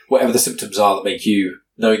whatever the symptoms are that make you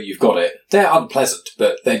know you've got it, they're unpleasant,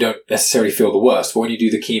 but they don't necessarily feel the worst. But when you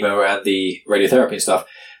do the chemo and the radiotherapy and stuff,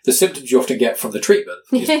 the symptoms you often get from the treatment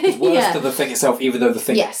is worse than the thing itself, even though the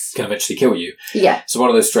thing can eventually kill you. Yeah. So one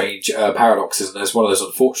of those strange paradoxes, and there's one of those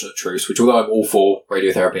unfortunate truths, which although I'm all for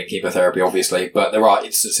radiotherapy and chemotherapy, obviously, but there are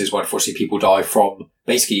instances where unfortunately people die from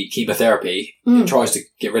basically chemotherapy. It tries to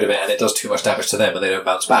get rid of it and it does too much damage to them and they don't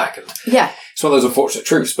bounce back. And it's one of those unfortunate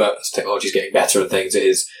truths, but as technology's getting better and things, it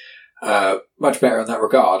is much better in that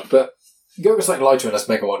regard. But go with something lighter, unless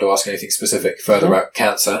Megan wanted to ask anything specific further about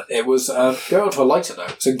cancer. It was going on to a lighter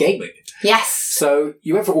note, so gaming. Yes. So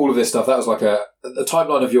you went through all of this stuff. That was like the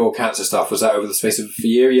timeline of your cancer stuff. Was that over the space of a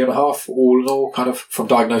year and a half, all in all, kind of from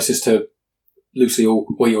diagnosis to loosely all?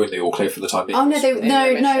 Well, you were in the all clear for the time being. Oh no!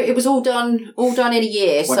 It was all done in a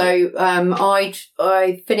year. So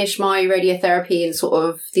I finished my radiotherapy in sort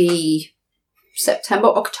of the September,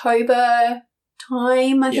 October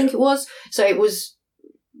time, I think it was. So it was.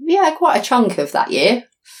 Yeah, quite a chunk of that year.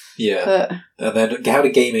 Yeah. And then how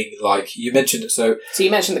did gaming, like, you mentioned it, so you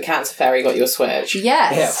mentioned the Cancer Fairy got your Switch.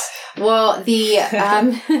 Yes. Yeah. Well,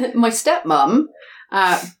 my stepmum,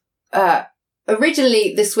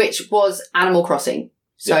 originally the Switch was Animal Crossing.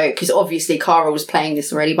 So, because obviously Cara was playing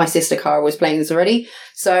this already, my sister Cara was playing this already.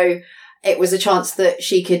 So it was a chance that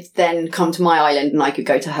she could then come to my island and I could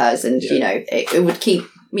go to hers and, you know, it would keep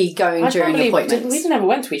me going during appointments. We never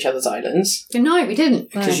went to each other's islands. No, we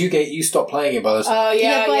didn't. Because you stopped playing it by the time. Oh,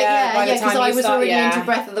 yeah, because I was already into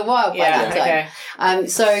Breath of the Wild by that time.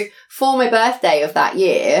 So for my birthday of that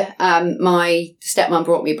year, my stepmom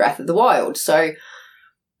brought me Breath of the Wild. So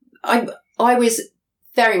I was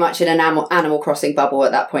very much in an Animal Crossing bubble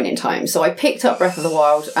at that point in time. So I picked up Breath of the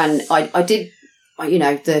Wild and I did, you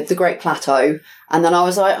know, the Great Plateau. And then I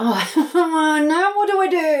was like, oh, now what do I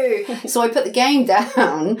do? So I put the game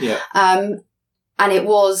down. And it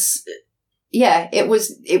was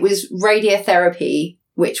radiotherapy,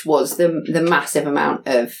 which was the massive amount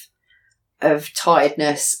of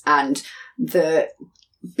tiredness and the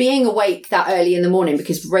being awake that early in the morning,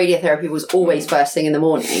 because radiotherapy was always first thing in the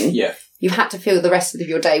morning. Yeah. You had to fill the rest of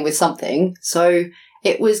your day with something. So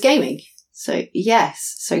it was gaming. So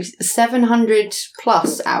yes. So 700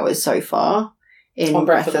 plus hours so far. In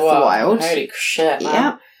Breath of the Wild. Holy shit! Man.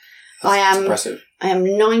 Yeah, That's impressive. I am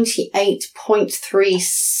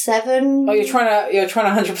 98.37. Oh, you're trying to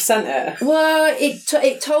 100% it. Well,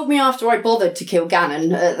 it told me after I bothered to kill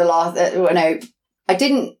Ganon at the last. I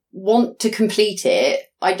didn't want to complete it.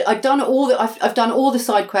 I've done all I've done all the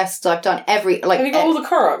side quests. I've done have you got all the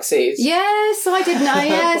Korok seeds? Yes, I did know.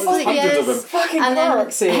 Yes, yes. Fucking and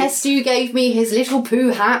Korok seeds. Hestu gave me his little poo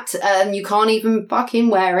hat, and you can't even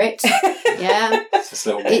fucking wear it. Yeah,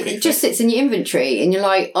 it just sits in your inventory, and you're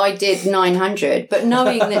like, I did 900, but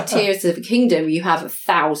knowing that Tears of the Kingdom you have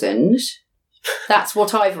 1,000. That's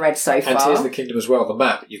what I've read so far. And Tears of the Kingdom as well, the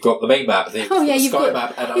map. You've got the main map, you've got the Sky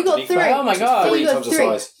map, and you've got 3. Map, oh my god. 3 times the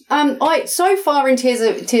size. So far in Tears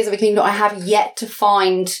of the Kingdom, I have yet to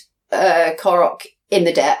find Korok in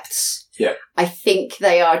the depths. Yeah. I think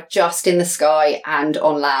they are just in the sky and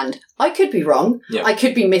on land. I could be wrong. Yeah. I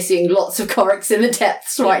could be missing lots of Koroks in the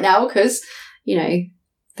depths right now because, you know,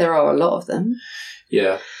 there are a lot of them.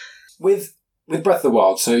 Yeah. With Breath of the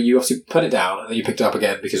Wild, so you obviously put it down and then you picked it up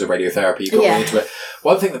again because of radiotherapy. You got really into it.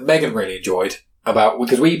 One thing that Megan really enjoyed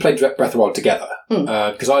because we played Breath of the Wild together,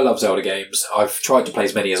 because I love Zelda games. I've tried to play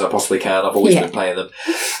as many as I possibly can. I've always been playing them.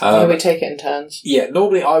 We take it in turns. Yeah,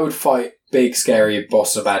 normally I would fight big, scary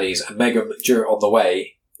bosses and baddies, and Megan, on the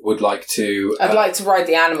way, would like to... I'd like to ride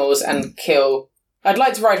the animals and kill... I'd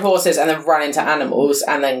like to ride horses and then run into animals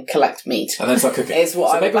and then collect meat. And then start cooking.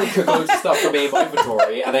 So maybe we cook loads of stuff for me in my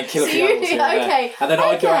inventory and then kill a few animals here and there. And then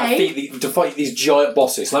I'd go out and to fight these giant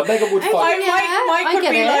bosses. Like Megan would fight... Mike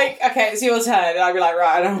would be like, okay, it's your turn. And I'd be like,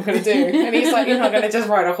 right, I know what I'm going to do. And he's like, you're not going to just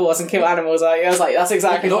ride a horse and kill animals, are you? I was like, that's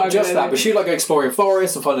exactly what I'm going to do. Not just that, but she'd like go exploring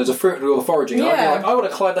forests and find loads of fruit and do all the foraging. And I'd be like, I want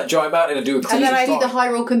to climb that giant mountain and do a And then I did the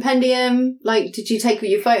Hyrule Compendium. Like, did you take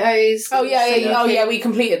your photos? Oh, yeah, we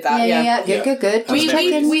completed that. Yeah. Good. We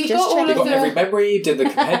got all of the every memory, did the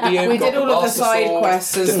compendium. We did all of the side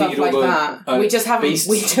quests and stuff like that. We just haven't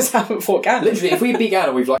fought Ganon. Literally, if we beat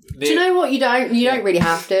Ganon, we've like. Do you know what? You don't really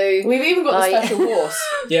have to. We've even got the special horse.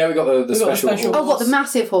 Yeah, we got the special horse. Oh, what, the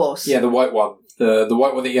massive horse? Yeah, the white one. The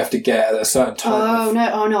white one that you have to get at a certain time.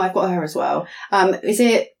 Oh no, I've got her as well. Is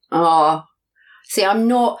it? See, I'm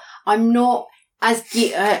not I'm not as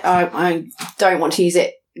I don't want to use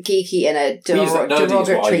it geeky in a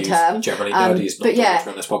derogatory term. Generally, nerdy is not derogatory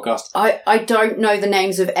on this podcast. I don't know the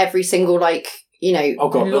names of every single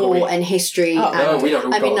law and history. No, we don't.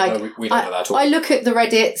 We don't know that at all. I look at the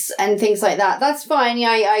Reddits and things like that. That's fine. Yeah,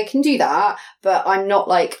 I can do that. But I'm not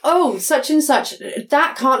like, oh, such and such,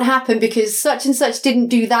 that can't happen because such and such didn't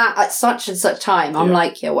do that at such and such time. I'm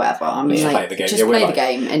like, yeah, whatever. I'm just play the game. Just play the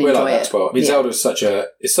game and enjoy it. Well. I mean, Zelda is such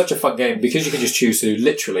a fun game because you can just choose to do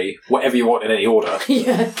literally whatever you want in any order.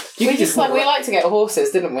 Yeah. We like to get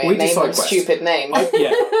horses, didn't we? Name them stupid names.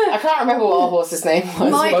 I can't remember what our horse's name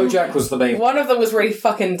was. Bojack was the main one. Of them was really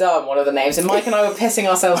fucking dumb, one of the names. And Mike and I were pissing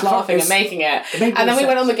ourselves laughing and making it. And then we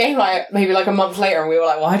went on the game maybe a month later and we were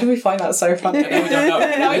like, why did we find that so funny? And then we don't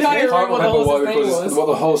know. I can't remember what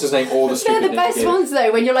the horse's name or the stupid They're the best ones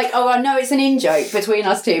though, when you're like, oh, I know it's an in-joke between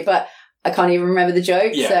us two, but I can't even remember the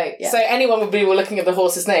joke. Yeah. So anyone would be looking at the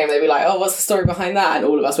horse's name, they'd be like, oh, what's the story behind that? And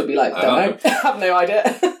all of us would be like, don't know. Have no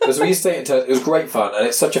idea. Because we used to it was great fun, and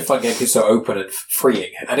it's such a fun game because it's so open and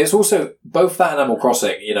freeing. And it's also, both that and Animal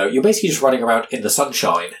Crossing, you're basically just running around in the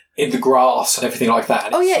sunshine, in the grass and everything like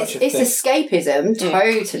that. And it's escapism,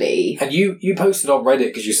 totally. And you posted on Reddit,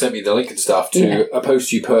 because you sent me the link and stuff, to a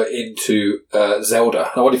post you put into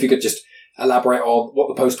Zelda. I wonder if you could just elaborate on what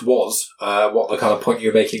the post was, what the kind of point you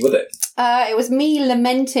were making with it. It was me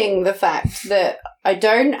lamenting the fact that I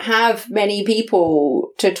don't have many people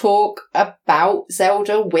to talk about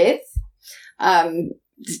Zelda with.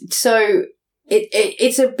 So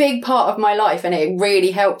it's a big part of my life and it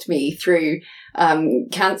really helped me through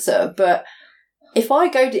cancer. But if I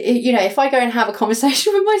go and have a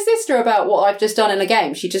conversation with my sister about what I've just done in a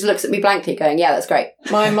game, she just looks at me blankly going, yeah, that's great.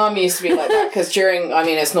 My mum used to be like that because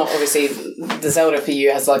it's not obviously the Zelda for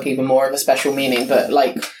you has even more of a special meaning, but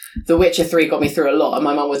The Witcher 3 got me through a lot, and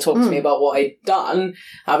my mum would talk to me about what I'd done.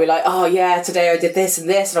 I'd be like, oh yeah, today I did this and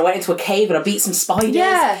this, and I went into a cave and I beat some spiders.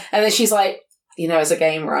 Yeah. And then she's like, it's a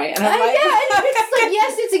game, right? And I'm like, it's like,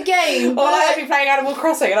 yes, it's a game. Or I'd be playing Animal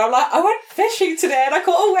Crossing, and I'm like, I went fishing today, and I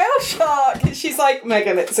caught a whale shark. And she's like,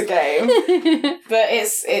 Megan, it's a game. But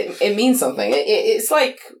it means something. It's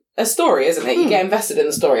like a story, isn't it? You get invested in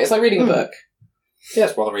the story. It's like reading a book. Yeah,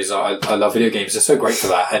 it's one of the reasons I love video games. They're so great for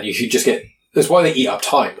that, and you should just get... That's why they eat up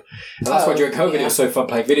time. And that's why during COVID it was so fun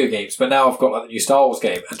playing video games. But now I've got the new Star Wars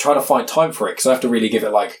game and trying to find time for it because I have to really give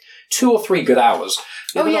it 2 or 3 good hours.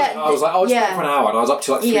 I was like, just play for an hour, and I was up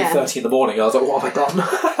to 3:30 in the morning. I was like, what have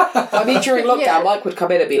I done? During lockdown, Mike would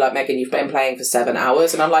come in and be like, Megan, you've been playing for 7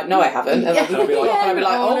 hours, and I'm like, no, I haven't. And I'd be like,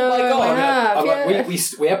 oh my god.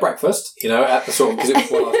 We had breakfast, at the sort of, because it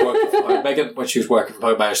was while I was working from home. Megan, when she was working from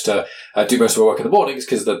home, managed to do most of her work in the mornings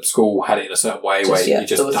because the school had it in a certain way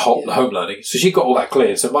the home learning. So she got all that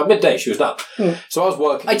cleared. So by midday she was done. So I was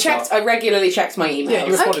working. I regularly checked my email. Yeah,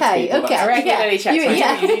 you responded to people. I regularly checked my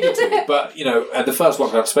email. You needed to, but at the first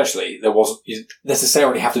lockdown especially, you didn't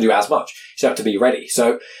necessarily have to do as much. You just have to be ready.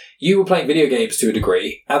 So you were playing video games to a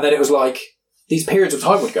degree, and then it was like these periods of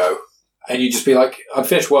time would go, and you'd just be like, I'd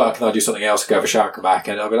finish work and I'd do something else, go have a shower and come back,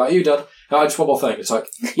 and I'd be like, are you done? No, I just one more thing. It's like,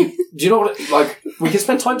 do you know what, we can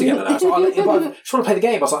spend time together now. So I just want to play the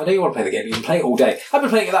game. I was like, I know you want to play the game, you can play it all day. I've been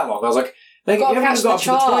playing it that long. I was like, Megan, you haven't even got up to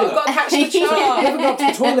the toilet. Got to catch the chart. You haven't got up to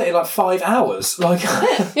the toilet in 5 hours.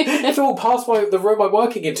 If you're all past the room I'm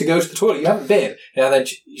working in to go to the toilet, you haven't been. And then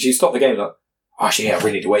she stopped the game actually, I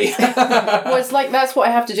really need to wait. Well, it's that's what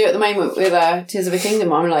I have to do at the moment with Tears of a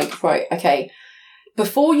Kingdom. I'm like, right, okay.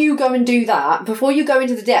 Before you go and do that, before you go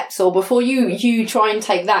into the depths, or before you try and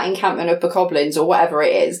take that encampment of bokoblins or whatever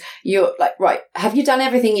it is, you're like, right, have you done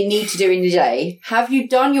everything you need to do in the day? Have you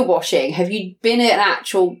done your washing? Have you been an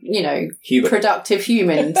actual, productive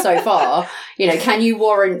human so far? Can you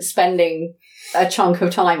warrant spending a chunk of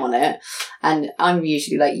time on it? And I'm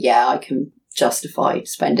usually like, yeah, I can justify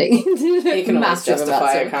spending you can massive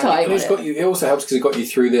justify amounts of time. It also helps because it got you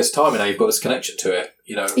through this time, and now you've got this connection to it.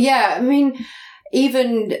 Yeah, I mean,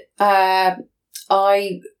 even I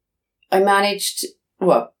managed.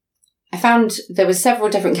 Well, I found there was several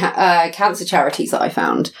different cancer charities that I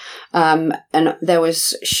found, and there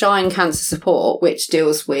was Shine Cancer Support, which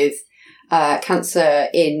deals with cancer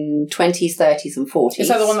in 20s, 30s, and 40s. Is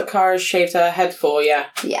that the one that Cara shaved her head for? Yeah.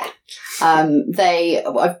 Yeah.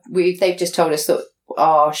 They've just told us that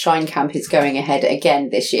our Shine Camp is going ahead again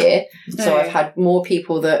this year. So I've had more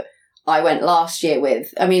people that I went last year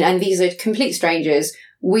with. I mean, and these are complete strangers.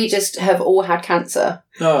 We just have all had cancer.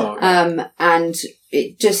 Oh. Okay. And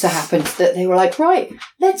it just so happened that they were like, right,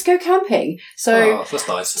 let's go camping. So that's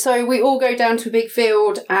nice. So we all go down to a big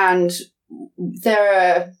field, and there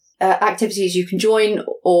are activities you can join,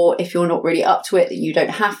 or if you're not really up to it, then you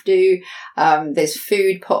don't have to. There's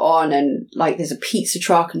food put on, and like there's a pizza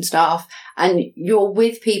truck and stuff, and you're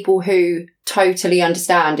with people who totally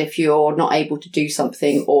understand if you're not able to do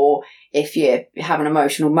something, or if you have an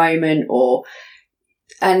emotional moment,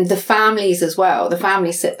 and the families as well. The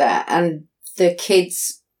families sit there, and the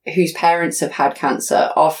kids whose parents have had cancer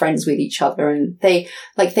are friends with each other, and they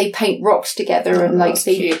paint rocks together, and it's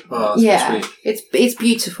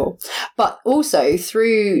beautiful. But also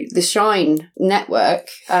through the Shine network,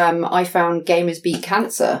 I found Gamers Beat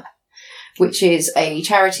Cancer, which is a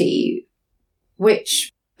charity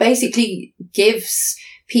which basically gives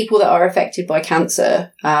people that are affected by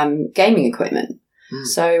cancer gaming equipment.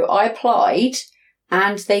 So I applied,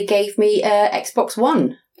 and they gave me a Xbox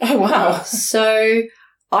One. Oh wow! So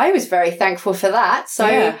I was very thankful for that.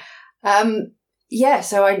 So,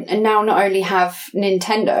 so I now not only have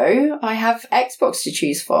Nintendo, I have Xbox to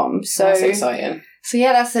choose from. So that's exciting. So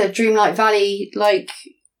yeah, that's a Dreamlight Valley,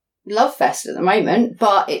 love fest at the moment,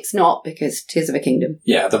 but it's not, because Tears of a Kingdom.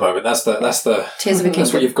 Yeah, at the moment, that's the Tears of a Kingdom.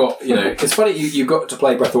 That's what you've got. It's funny you got to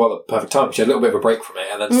play Breath of the Wild at the perfect time, because you had a little bit of a break from it,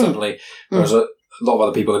 and then suddenly there was a lot of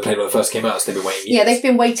other people that played when it first came out, so they've been waiting years. Yeah, they've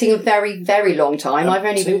been waiting a very, very long time. I've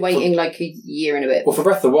only been waiting a year and a bit. Well, for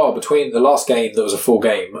Breath of the Wild, between the last game that was a full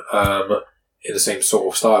game in the same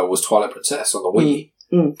sort of style was Twilight Princess on the Wii.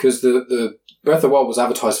 Because the Breath of the Wild was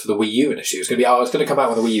advertised for the Wii U initially. It was going to come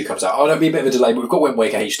out when the Wii U comes out. Oh, no, it'll be a bit of a delay, but we've got Wind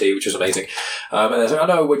Waker HD, which is amazing. And they're like,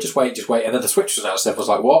 oh no, just wait. And then the Switch was announced, and everyone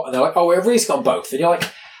was like, what? And they're like, oh, we're releasing on both. And you're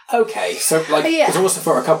like, okay, so it's also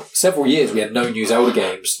for several years we had no new Zelda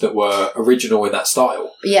games that were original in that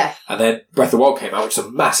style. Yeah. And then Breath of the Wild came out, which is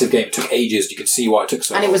a massive game. It took ages. You can see why it took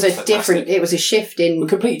so long. And it was it was a shift in... We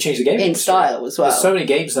completely changed the game in style as well. There's so many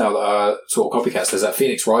games now that are sort of copycats. There's that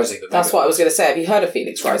Phoenix Rising. That's what I was going to say. Have you heard of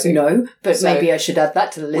Phoenix Rising? No, but maybe I should add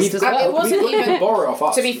that to the list as well. It wasn't even... borrow it off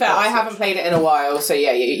us. To be fair, I haven't played it in a while, so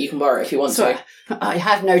yeah, you can borrow it if you want to. I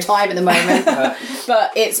have no time at the moment.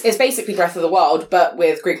 But it's basically Breath of the Wild, but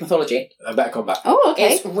with Greek mythology. And better combat. Oh,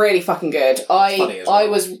 okay. It's really fucking good.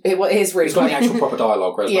 It is really It's got funny. actual proper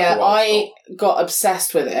dialogue. Yeah, I got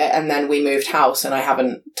obsessed with it, and then we moved house, and I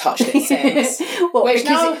haven't touched it since.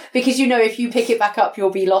 Because if you pick it back up, you'll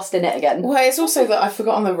be lost in it again. Well, it's also that I've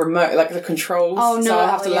forgotten the remote, like the controls. Oh no, so I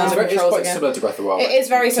have to learn the controls It's quite again. similar to Breath of the Wild. It is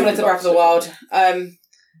very similar to Breath of the Wild.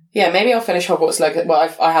 Yeah, maybe I'll finish Hogwarts Legacy.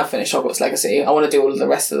 Well, I have finished Hogwarts Legacy. I want to do all of the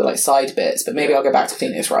rest of the side bits, but maybe I'll go back to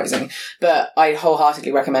Phoenix Rising. But I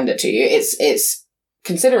wholeheartedly recommend it to you. It's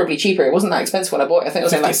considerably cheaper. It wasn't that expensive when I bought it. I think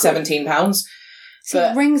it was only £17. So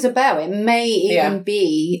it rings a bell. It may even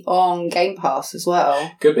be on Game Pass as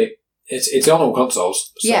well. Could be. It's on all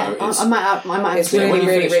consoles. So I might. It's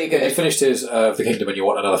really good. If you finished Tears of the Kingdom and you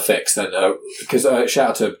want another fix, then because shout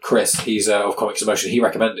out to Chris, he's of Comics Emotion. He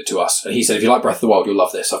recommended it to us, and he said if you like Breath of the Wild, you'll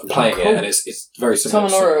love this. I've been playing it, and it's very similar.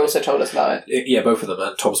 Tom and Laura also told us about it. Yeah, both of them,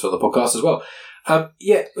 and Tom's been on the podcast as well.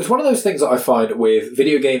 It's one of those things that I find with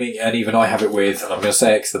video gaming, and even I have it with, and I'm going to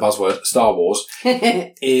say it because the buzzword Star Wars,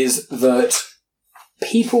 is that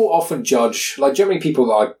people often judge, generally people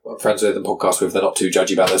that I'm friends with and podcast with, they're not too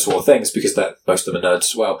judgy about those sort of things because most of them are nerds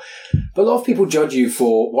as well. But a lot of people judge you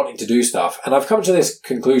for wanting to do stuff. And I've come to this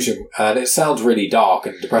conclusion, and it sounds really dark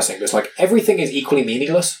and depressing, but it's everything is equally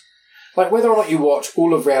meaningless. Whether or not you watch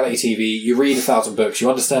all of reality TV, you read 1,000 books, you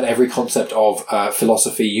understand every concept of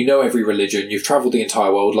philosophy, you know every religion, you've travelled the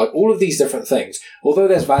entire world, all of these different things, although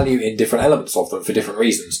there's value in different elements of them for different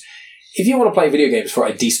reasons. If you want to play video games for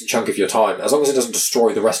a decent chunk of your time, as long as it doesn't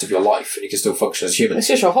destroy the rest of your life and you can still function as human. It's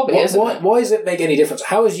just your hobby, isn't it? Why does it make any difference?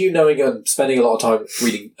 How is you knowing and spending a lot of time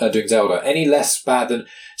reading, doing Zelda any less bad than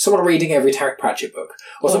someone reading every Tarek Pratchett book?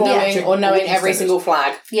 Or knowing every single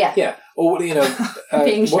flag. Yeah. Yeah. Or, being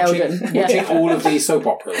watching all of these soap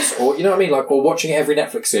operas. Or, you know what I mean? Or watching every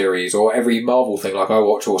Netflix series or every Marvel thing like I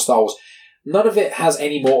watch or Star Wars. None of it has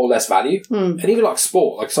any more or less value. And even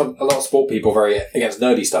sport, a lot of sport people are very against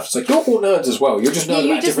nerdy stuff. It's you're all nerds as well. You're just nerding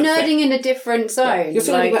you're just nerding in a different zone. Yeah. You're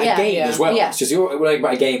still nerding about a game as well. Yeah. It's just you're nerding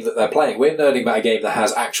about a game that they're playing. We're nerding about a game that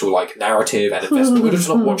has actual narrative and investment. We're just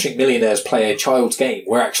not watching millionaires play a child's game.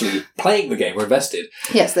 We're actually playing the game. We're invested.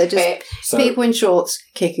 Yes, they're just people in shorts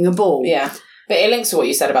kicking a ball. Yeah. But it links to what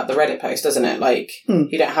you said about the Reddit post, doesn't it?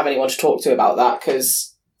 You don't have anyone to talk to about that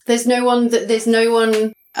because... There's no one...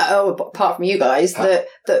 apart from you guys, that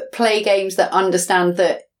play games that understand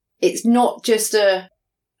that it's not just a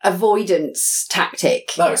avoidance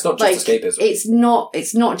tactic. No, it's not just escapism.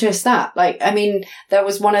 It's not just that. There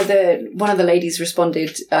was one of the ladies replied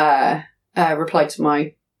to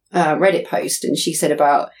my Reddit post, and she said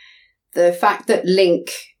about the fact that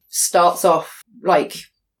Link starts off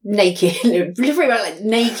naked, pretty much like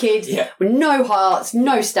naked, with no hearts,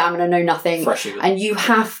 no stamina, no nothing. Fresh human. And you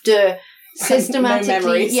have to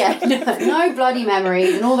systematically, no bloody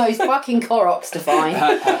memories and all those fucking Koroks to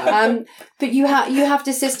find. But you have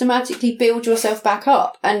to systematically build yourself back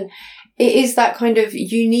up. And it is that kind of,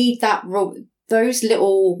 you need that, those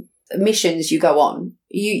little missions you go on.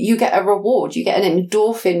 You get a reward. You get an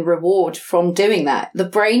endorphin reward from doing that. The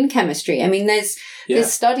brain chemistry. I mean, there's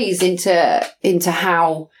studies into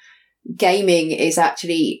how gaming is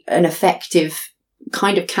actually an effective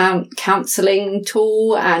kind of counselling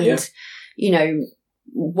tool and,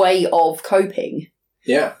 way of coping.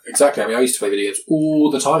 Yeah, exactly. I mean, I used to play video games all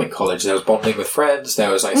the time in college. There was bonding with friends. There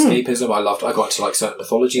was escapism. I got into certain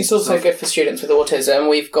mythologies. It's also good for students with autism.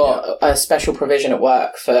 We've got a special provision at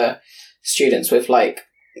work for students with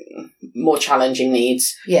more challenging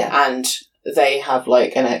needs. Yeah. And they have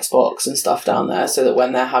an Xbox and stuff down there so that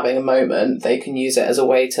when they're having a moment, they can use it as a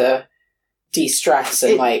way to de-stress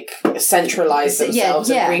and centralize themselves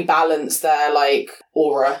and rebalance their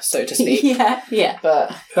aura, so to speak.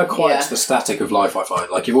 But that quiets the static of life, I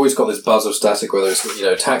find. You've always got this buzz of static, whether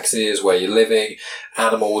it's taxes, where you're living,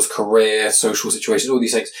 animals, career, social situations, all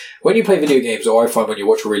these things. When you play video games, or I find when you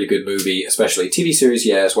watch a really good movie, especially TV series,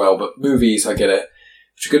 as well, but movies, I get it.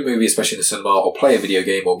 Watch a good movie, especially in the cinema, or play a video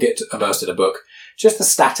game, or get immersed in a book. Just the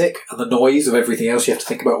static and the noise of everything else you have to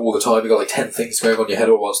think about all the time. You've got 10 things going on in your head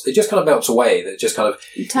all at once. It just kind of melts away. That just kind of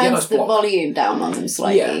turns the volume down on them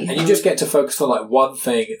slightly. Yeah, and you just get to focus on one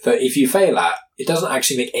thing that if you fail at, it doesn't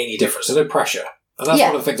actually make any difference. There's no pressure. And that's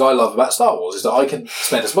one of the things I love about Star Wars, is that I can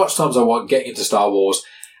spend as much time as I want getting into Star Wars,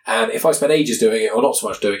 and if I spend ages doing it or not so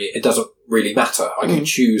much doing it, it doesn't really matter. I can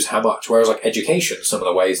choose how much. Whereas education, some of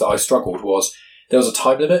the ways that I struggled was there was a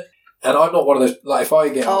time limit. And I'm not one of those, if I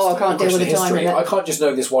get I can't deal with the time limit. I can't just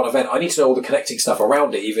know this one event. I need to know all the connecting stuff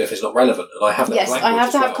around it, even if it's not relevant. And I have that language. I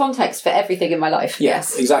have to have context for everything in my life.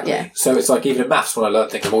 Yes, exactly. Yeah. So it's even in maths, when I learn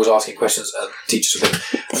things, I'm always asking questions, and teachers have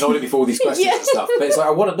been annoyed at me for all these questions and stuff. But it's I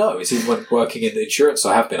want to know. It's even when working in insurance,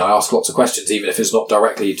 I ask lots of questions, even if it's not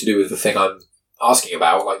directly to do with the thing I'm asking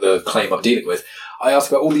about, the claim I'm dealing with. I ask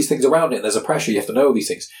about all these things around it, and there's a pressure. You have to know all these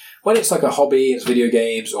things. When it's a hobby, it's video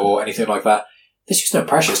games or anything like that, there's just no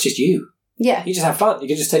pressure. It's just you. Yeah. You just have fun. You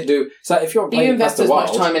can just so if you're playing you invest as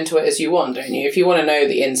much time into it as you want, don't you? If you want to know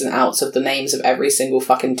the ins and outs of the names of every single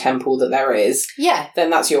fucking temple that there is, then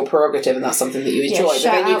that's your prerogative and that's something that you enjoy. But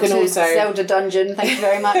then you can also Zelda Dungeon, thank you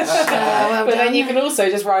very much. Then you can also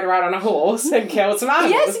just ride around on a horse and kill some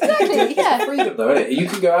animals. Yes, exactly. Yeah. Freedom though, isn't it? You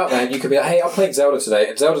can go out there and you can be like, hey, I'm playing Zelda today,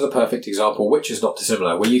 and Zelda's a perfect example, which is not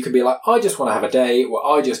dissimilar, where you can be like, I just want to have a day where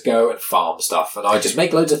I just go and farm stuff and I just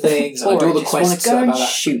make loads of things and I do all the quests about that.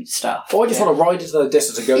 Shoot stuff. Or I just want to ride into the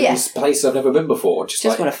distance and go to these places I've never been before. Just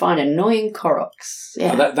want to find annoying Koroks.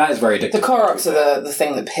 Yeah. That is very addictive. The Koroks are the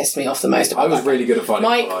thing that pissed me off the most about I was really good at finding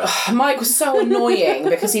Mike was so annoying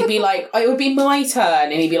because he'd be like, it would be my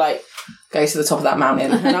turn, and he'd be like, go to the top of that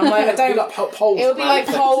mountain. And I'm like, I don't... poles, it would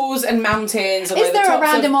be poles and mountains. And is there a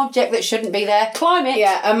random object that shouldn't be there? Climb it.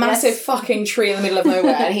 Yeah, a massive fucking tree in the middle of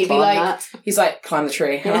nowhere. And he'd be like, he's like, climb the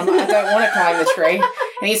tree. And I'm like, I don't want to climb the tree.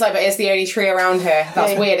 And he's like, but it's the only tree around here.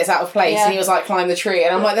 That's weird. It's out of place. Yeah. And he was like, climb the tree.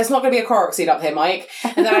 And I'm like, there's not going to be a Korok seed up here, Mike.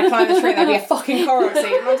 And then I climb the tree and there'd be a fucking Korok seed.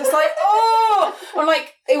 And I'm just like, oh! I'm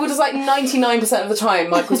like, it was 99% of the time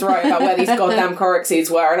Mike was right about where these goddamn Korok seeds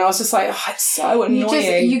were. And I was just like, oh, it's so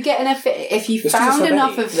annoying. You get if you found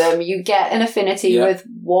enough of them, you get an affinity with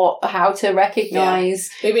how to recognise.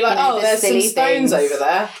 They'd be like, there's some stones over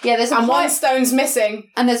there. Yeah, there's one stone's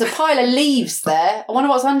missing. And there's a pile of leaves there. I wonder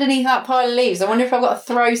what's underneath that pile of leaves. I wonder if I've got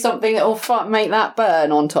to throw something that will make that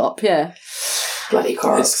burn on top. Yeah. Bloody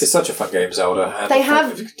Koroks. It's such a fun game, Zelda. And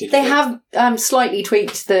they have slightly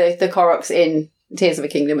tweaked the Koroks in Tears of a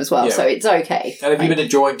Kingdom as well, so it's okay. And have you been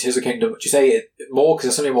enjoying Tears of a Kingdom? Would you say it more? Because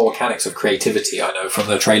there's so many more mechanics of creativity, I know, from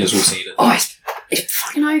the trailers we've seen. It's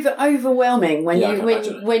fucking overwhelming when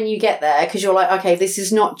you get there, because you're like, okay, this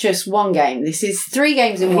is not just one game. This is 3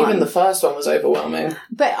 games in one. Even the first one was overwhelming.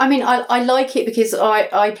 But I mean, I like it because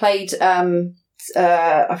I played a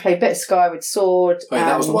bit of Skyward Sword.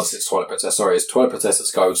 That was the one since Twilight Princess. Sorry, it's Twilight Princess and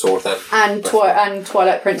Skyward Sword then. And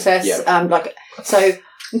Twilight Princess. Yeah. So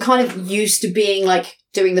I'm kind of used to being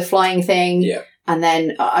doing the flying thing. Yeah. And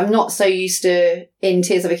then I'm not so used to in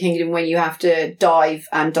Tears of a Kingdom when you have to dive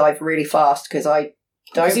really fast because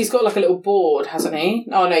Because he's got a little board, hasn't he?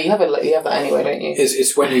 Oh no, you have that anyway, don't you?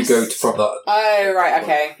 It's when you go from that. Oh right,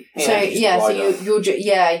 okay. Yeah.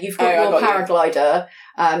 You've got your paraglider,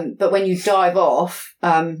 but when you dive off,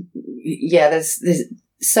 there's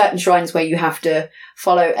certain shrines where you have to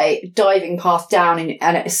follow a diving path down and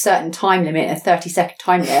at a certain time limit, a 30-second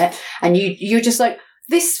time limit, and you're just like,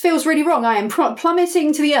 this feels really wrong. I am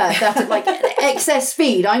plummeting to the earth at like excess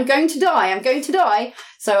speed. I'm going to die.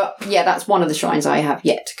 So yeah, that's one of the shrines I have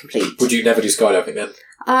yet to complete. Would you never do skydiving then?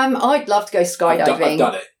 I'd love to go skydiving. I've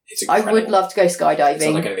done it. It's incredible. I would love to go skydiving. It's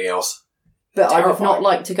not like anything else. But terrifying. I would not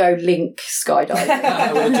like to go Link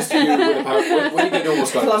skydiving. Well, just you when you do normal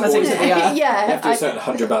skydiving, you have to do a certain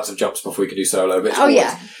 100 amounts of jumps before you can do solo. But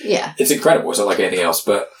yeah. It's incredible. It's not like anything else.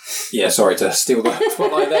 But yeah, sorry to steal the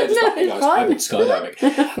spotlight there. Just like, hey guys, I've been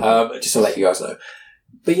skydiving. Just to let you guys know.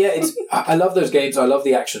 But yeah, I love those games. I love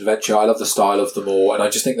the action adventure. I love the style of them all, and I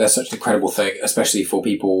just think they're such an incredible thing, especially for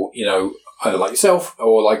people, either like yourself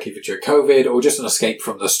or like even during COVID, or just an escape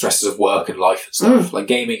from the stresses of work and life and stuff. Like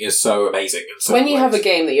gaming is so amazing. When you have a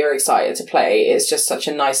game that you're excited to play, it's just such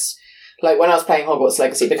a nice. Like when I was playing Hogwarts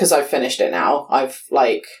Legacy, because I've finished it now, I've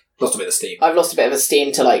lost a bit of steam. I've lost a bit of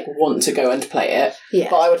steam to want to go and play it.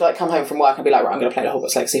 Yeah. But I would come home from work and be like, right, I'm going to play the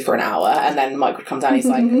Hogwarts Legacy for an hour, and then Mike would come down. He's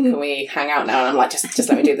like, can we hang out now? And I'm like, just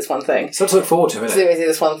let me do this one thing. Something to look forward to, isn't it? Let me do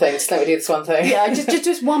this one thing. Just let me do this one thing. Yeah,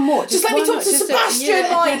 just one more. Just let me talk to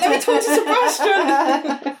Sebastian. Mike, let me talk to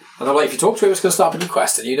Sebastian. And I'm like, if you talk to him, it's going to start a new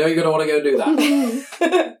quest, and you're going to want to go and do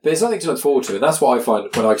that. But it's something to look forward to, and that's what I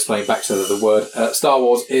find when I explain back to the word Star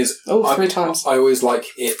Wars is. Oh, 3 times. I always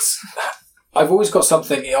I've always got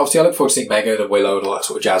something. Obviously, I look forward to seeing Megan and Willow and all that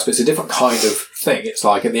sort of jazz, but it's a different kind of thing. It's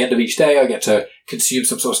like at the end of each day, I get to consume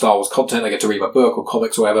some sort of Star Wars content. I get to read my book or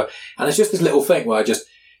comics or whatever, and it's just this little thing where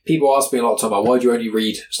people ask me a lot of time, why do you only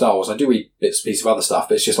read Star Wars? I do read bits and pieces of other stuff,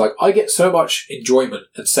 but it's just like I get so much enjoyment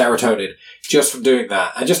and serotonin just from doing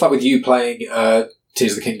that, and just like with you playing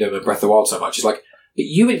Tears of the Kingdom and Breath of the Wild so much, it's like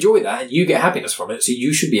you enjoy that and you get happiness from it, so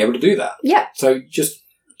you should be able to do that. Yeah. So just.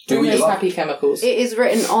 Those happy chemicals. It is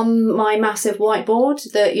written on my massive whiteboard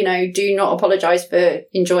that, do not apologise for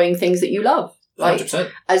enjoying things that you love. 100%.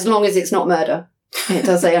 As long as it's not murder. It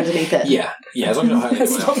does say underneath it. Yeah, as long as you're not hurting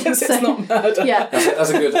anyone else. As long as it's not murder. Yeah. That's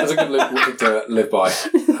a good thing to live by.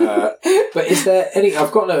 But is there any...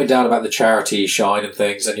 I've got noted down about the charity Shine and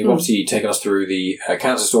things, and you've obviously taken us through the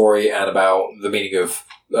cancer story and about the meaning of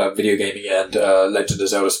video gaming and Legend of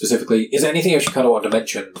Zelda specifically. Is there anything else you kind of want to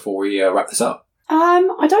mention before we wrap this up?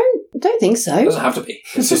 I don't think so. It doesn't have to be.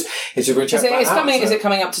 It's just we're chatting about how, Is it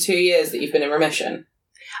coming up to 2 years that you've been in remission?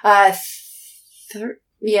 Yeah,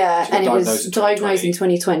 and it was diagnosed in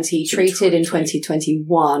 2020, treated in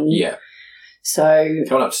 2021. Yeah. So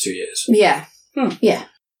coming up to 2 years. Yeah. Yeah.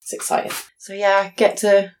 It's exciting. So yeah, I get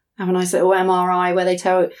to have a nice little MRI where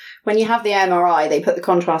when you have the MRI, they put the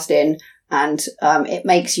contrast in, and it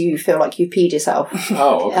makes you feel like you peed yourself.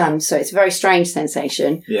 Oh, okay. So it's a very strange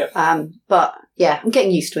sensation. Yeah. But yeah, I'm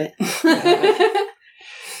getting used to it.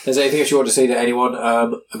 Is there anything else you want to say to anyone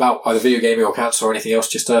about either video gaming or cancer or anything else,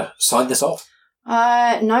 just to sign this off?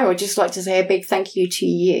 No, I'd just like to say a big thank you to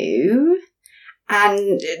you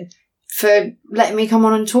and for letting me come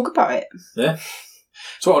on and talk about it. Yeah.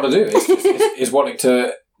 So what I want to do is wanting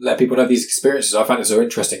to let people know these experiences. I find it so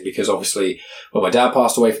interesting because obviously, my dad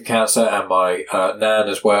passed away from cancer and my nan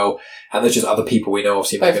as well, and there's just other people we know.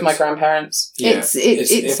 Obviously, both my grandparents. Yeah,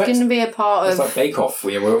 it's going to be a part of. It's like Bake Off.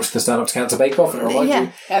 We watched the Stand Up to Cancer Bake Off, and it reminds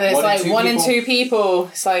you. And it's like 1 in 2 people.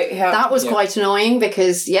 It's like that was quite annoying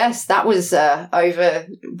because that was over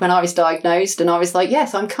when I was diagnosed, and I was like,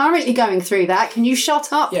 yes, I'm currently going through that. Can you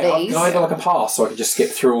shut up, please? Can I have like a pass so I can just skip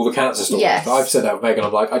through all the cancer stories? Yes. I've said that with Megan.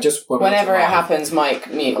 I'm like, whenever it happens, Mike,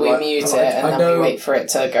 we mute it and then we wait for it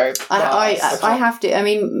to go. I have to. I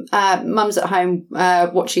mean, Mum's at home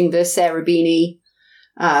watching the Sarah Beanie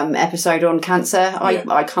episode on cancer.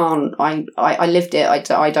 I can't. I lived it.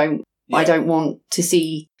 I don't want to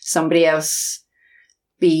see somebody else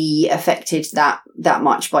be affected that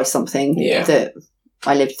much by something that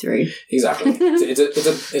I lived through. Exactly.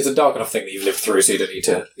 It's a dark enough thing that you've lived through, so you don't need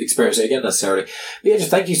to experience it again necessarily. But yeah, just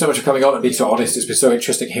thank you so much for coming on and being so honest. It's been so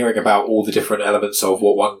interesting hearing about all the different elements of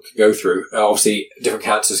what one can go through. Obviously, different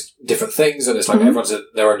cancers, different things, and it's like everyone's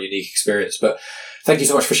their own unique experience. But thank you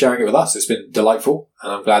so much for sharing it with us. It's been delightful,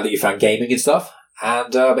 and I'm glad that you found gaming and stuff.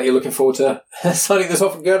 And but you're looking forward to signing this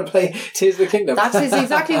off and going to play Tears of the Kingdom. That is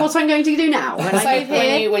exactly what I'm going to do now.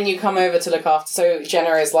 When you come over to look after, so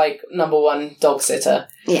Jenna is like #1 dog sitter.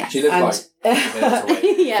 Yeah, she lives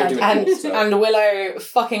and Willow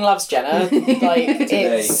fucking loves Jenna. Like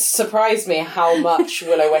it surprised me how much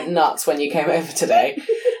Willow went nuts when you came over today.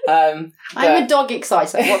 I'm a dog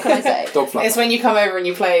exciter. What can I say? It's when you come over and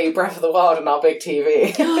you play Breath of the Wild on our big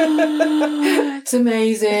TV. It's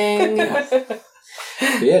amazing.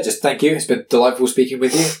 But yeah, just thank you. It's been delightful speaking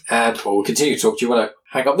with you, and we'll continue to talk to you when I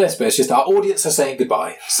hang up this, but it's just our audience are saying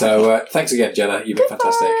goodbye. So thanks again, Jenna. You've been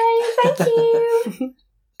fantastic. Thank you.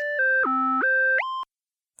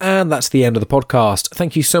 And that's the end of the podcast.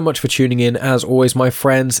 Thank you so much for tuning in. As always, my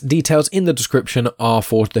friends, details in the description are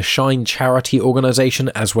for the Shine charity organisation,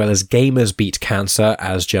 as well as Gamers Beat Cancer,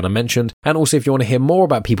 as Jenna mentioned. And also, if you want to hear more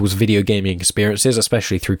about people's video gaming experiences,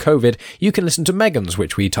 especially through COVID, you can listen to Megan's,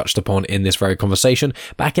 which we touched upon in this very conversation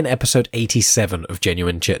back in episode 87 of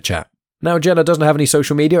Genuine Chit Chat. Now, Jenna doesn't have any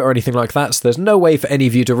social media or anything like that, so there's no way for any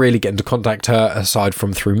of you to really get into contact her aside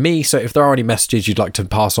from through me. So if there are any messages you'd like to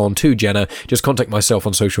pass on to Jenna, just contact myself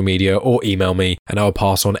on social media or email me, and I'll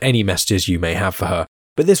pass on any messages you may have for her.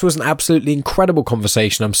 But this was an absolutely incredible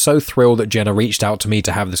conversation. I'm so thrilled that Jenna reached out to me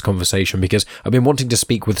to have this conversation, because I've been wanting to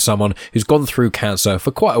speak with someone who's gone through cancer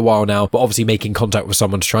for quite a while now, but obviously making contact with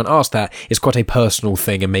someone to try and ask that is quite a personal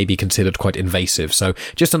thing and may be considered quite invasive. So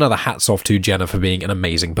just another hats off to Jenna for being an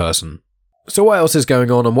amazing person. So what else is going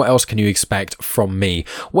on, and what else can you expect from me?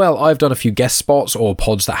 Well, I've done a few guest spots or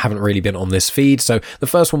pods that haven't really been on this feed. So the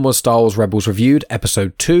first one was Star Wars Rebels Reviewed,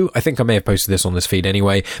 episode 2. I think I may have posted this on this feed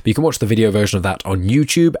anyway, but you can watch the video version of that on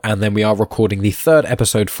YouTube. And then we are recording the third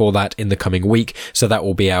episode for that in the coming week, so that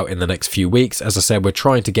will be out in the next few weeks. As I said, we're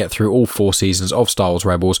trying to get through all 4 seasons of Star Wars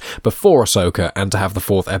Rebels before Ahsoka, and to have the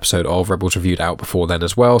 4th episode of Rebels Reviewed out before then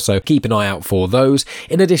as well. So keep an eye out for those.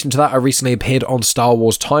 In addition to that, I recently appeared on Star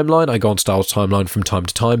Wars Timeline. I go on Star Wars Timeline from time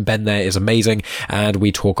to time. Ben there is amazing, and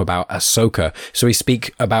we talk about Ahsoka. So we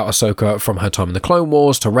speak about Ahsoka from her time in the Clone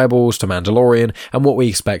Wars to Rebels to Mandalorian, and what we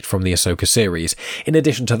expect from the Ahsoka series. In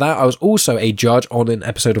addition to that, I was also a judge on an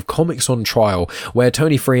episode of Comics on Trial, where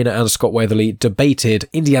Tony Farina and Scott Weatherly debated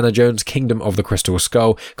Indiana Jones' Kingdom of the Crystal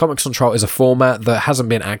Skull. Comics on Trial is a format that hasn't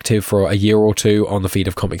been active for a year or two on the feed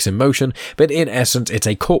of Comics in Motion, but in essence, it's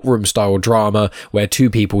a courtroom style drama where 2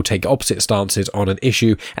 people take opposite stances on an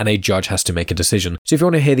issue, and a judge has to make a decision. So if you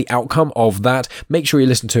want to hear the outcome of that, make sure you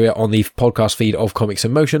listen to it on the podcast feed of Comics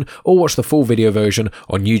in Motion, or watch the full video version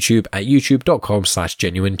on YouTube at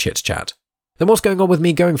youtube.com/genuinechitchat. Then what's going on with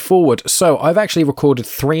me going forward? So I've actually recorded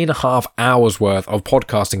 3.5 hours worth of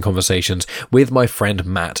podcasting conversations with my friend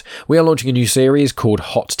Matt. We are launching a new series called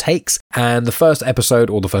Hot Takes, and the first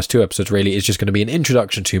episode, or the first 2 episodes really, is just going to be an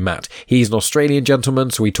introduction to Matt. He's an Australian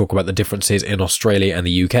gentleman, so we talk about the differences in Australia and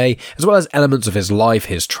the UK, as well as elements of his life,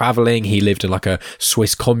 his travelling. He lived in like a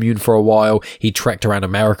Swiss commune for a while. He trekked around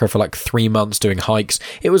America for like 3 months doing hikes.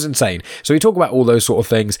 It was insane. So we talk about all those sort of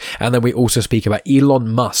things, and then we also speak about Elon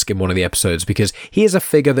Musk in one of the episodes, because he is a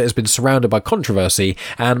figure that has been surrounded by controversy,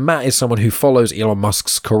 and Matt is someone who follows Elon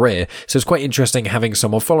Musk's career, so it's quite interesting having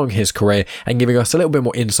someone following his career and giving us a little bit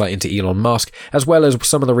more insight into Elon Musk, as well as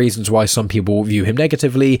some of the reasons why some people view him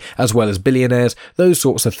negatively, as well as billionaires, those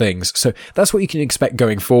sorts of things. So that's what you can expect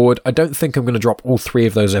going forward. I don't think I'm going to drop all 3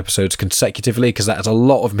 of those episodes consecutively, because that is a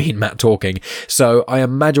lot of me and Matt talking, so I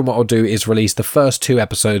imagine what I'll do is release the first 2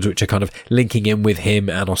 episodes, which are kind of linking in with him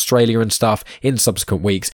and Australia and stuff, in subsequent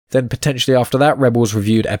weeks. Then potentially after that, Rebels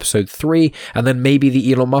Reviewed episode 3, and then maybe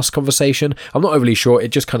the Elon Musk conversation. I'm not overly sure.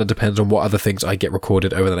 It just kind of depends on what other things I get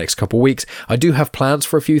recorded over the next couple of weeks. I do have plans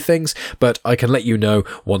for a few things, but I can let you know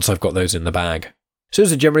once I've got those in the bag. So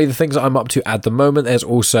those are generally the things that I'm up to at the moment. There's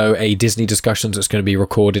also a Disney discussions that's going to be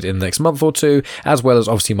recorded in the next month or 2, as well as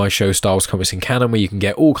obviously my show Star Wars Comics in Canon, where you can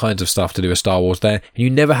get all kinds of stuff to do with Star Wars there. And you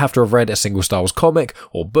never have to have read a single Star Wars comic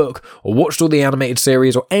or book or watched all the animated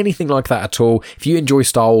series or anything like that at all. If you enjoy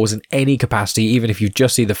Star Wars in any capacity, even if you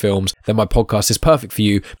just see the films, then my podcast is perfect for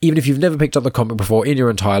you. Even if you've never picked up the comic before in your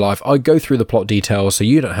entire life, I go through the plot details so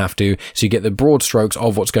you don't have to, so you get the broad strokes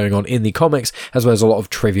of what's going on in the comics, as well as a lot of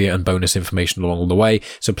trivia and bonus information along the way.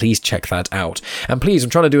 So please check that out. And please,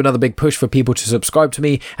 I'm trying to do another big push for people to subscribe to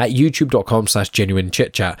me at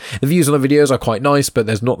youtube.com/genuinechitchat. The views on the videos are quite nice, but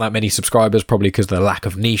there's not that many subscribers, probably because of the lack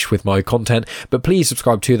of niche with my content. But please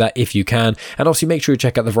subscribe to that if you can. And also make sure you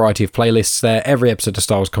check out the variety of playlists there. Every episode of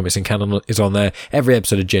Star Wars Comics in Canon is on there. Every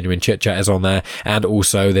episode of Genuine Chit Chat is on there. And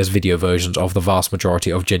also there's video versions of the vast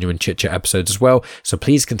majority of Genuine Chit Chat episodes as well. So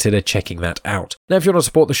please consider checking that out. Now, if you want to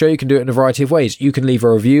support the show, you can do it in a variety of ways. You can leave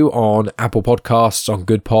a review on Apple Podcasts, on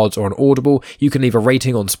Good Pods, or on Audible. You can leave a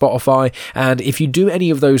rating on Spotify, and if you do any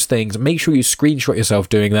of those things, make sure you screenshot yourself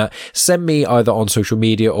doing that. Send me either on social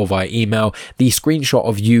media or via email the screenshot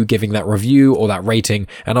of you giving that review or that rating,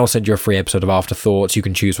 and I'll send you a free episode of Afterthoughts. You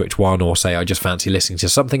can choose which one, or say I just fancy listening to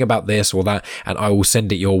something about this or that, and I will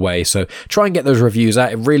send it your way. So try and get those reviews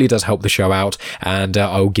out. It really does help the show out, and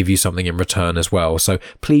I will give you something in return as well. So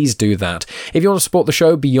please do that. If you want to support the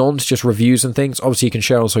show beyond just reviews and things, obviously you can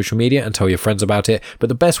share on social media and tell your friends about about it, but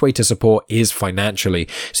the best way to support is financially.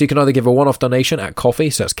 So you can either give a one-off donation at Ko-fi,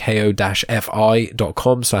 so that's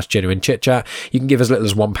ko-fi.com/genuinechitchat. You can give as little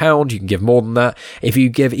as £1, you can give more than that. If you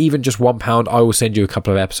give even just £1, I will send you a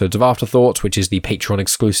couple of episodes of Afterthoughts, which is the Patreon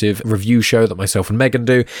exclusive review show that myself and Megan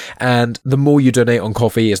do, and the more you donate on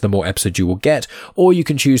Ko-fi is the more episodes you will get. Or you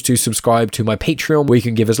can choose to subscribe to my Patreon, where you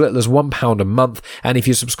can give as little as £1 a month, and if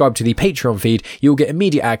you subscribe to the Patreon feed, you'll get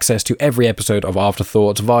immediate access to every episode of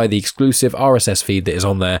Afterthoughts via the exclusive RSS feed that is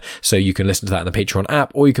on there, so you can listen to that in the Patreon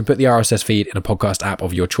app, or you can put the RSS feed in a podcast app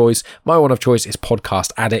of your choice. My one of choice is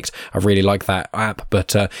Podcast Addict. I really like that app,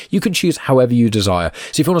 but you can choose however you desire.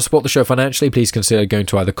 So if you want to support the show financially, please consider going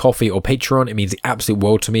to either Ko-fi or Patreon. It means the absolute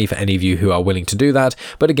world to me for any of you who are willing to do that.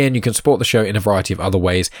 But again, you can support the show in a variety of other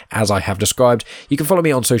ways, as I have described. You can follow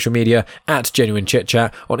me on social media at Genuine Chit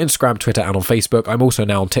Chat on Instagram, Twitter, and on Facebook. I'm also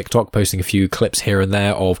now on TikTok, posting a few clips here and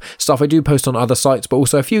there of stuff I do post on other sites, but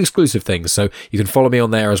also a few exclusive things. So you can follow me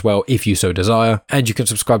on there as well if you so desire. And you can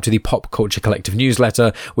subscribe to the Pop Culture Collective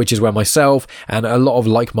newsletter, which is where myself and a lot of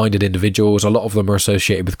like-minded individuals, a lot of them are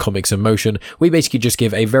associated with Comics in Motion, we basically just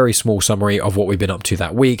give a very small summary of what we've been up to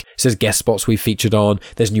that week. So there's guest spots we've featured on,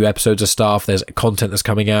 there's new episodes of stuff, there's content that's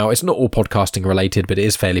coming out. It's not all podcasting related, but it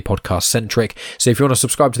is fairly podcast centric. So if you want to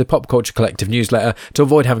subscribe to the Pop Culture Collective newsletter to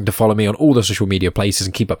avoid having to follow me on all the social media places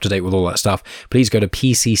and keep up to date with all that stuff, please go to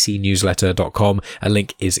pccnewsletter.com. A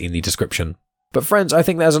link is in the description. But friends, I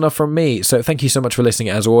think that's enough from me, so thank you so much for listening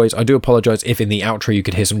as always. I do apologise if in the outro you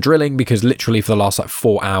could hear some drilling, because literally for the last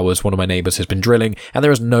 4 hours one of my neighbours has been drilling, and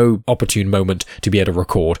there is no opportune moment to be able to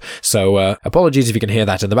record. So apologies if you can hear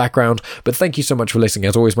that in the background, but thank you so much for listening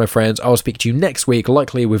as always, my friends. I will speak to you next week,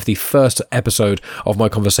 likely with the first episode of my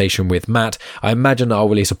conversation with Matt. I imagine that I'll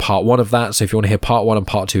release a part 1 of that, so if you want to hear part 1 and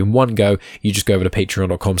part 2 in one go, you just go over to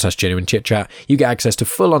patreon.com/genuinechitchat. You get access to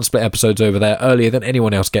full unsplit episodes over there earlier than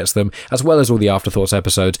anyone else gets them, as well as all the Afterthoughts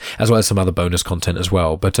episodes, as well as some other bonus content as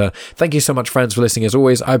well. But thank you so much, friends, for listening as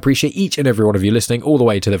always. I appreciate each and every one of you listening all the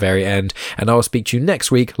way to the very end, and I will speak to you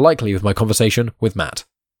next week, likely with my conversation with Matt.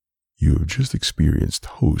 You have just experienced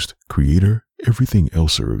host, creator, everything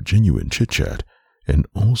elser of Genuine Chit Chat, and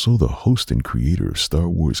also the host and creator of Star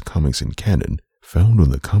Wars comics and canon, found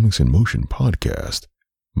on the Comics in Motion podcast,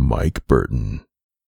 Mike Burton.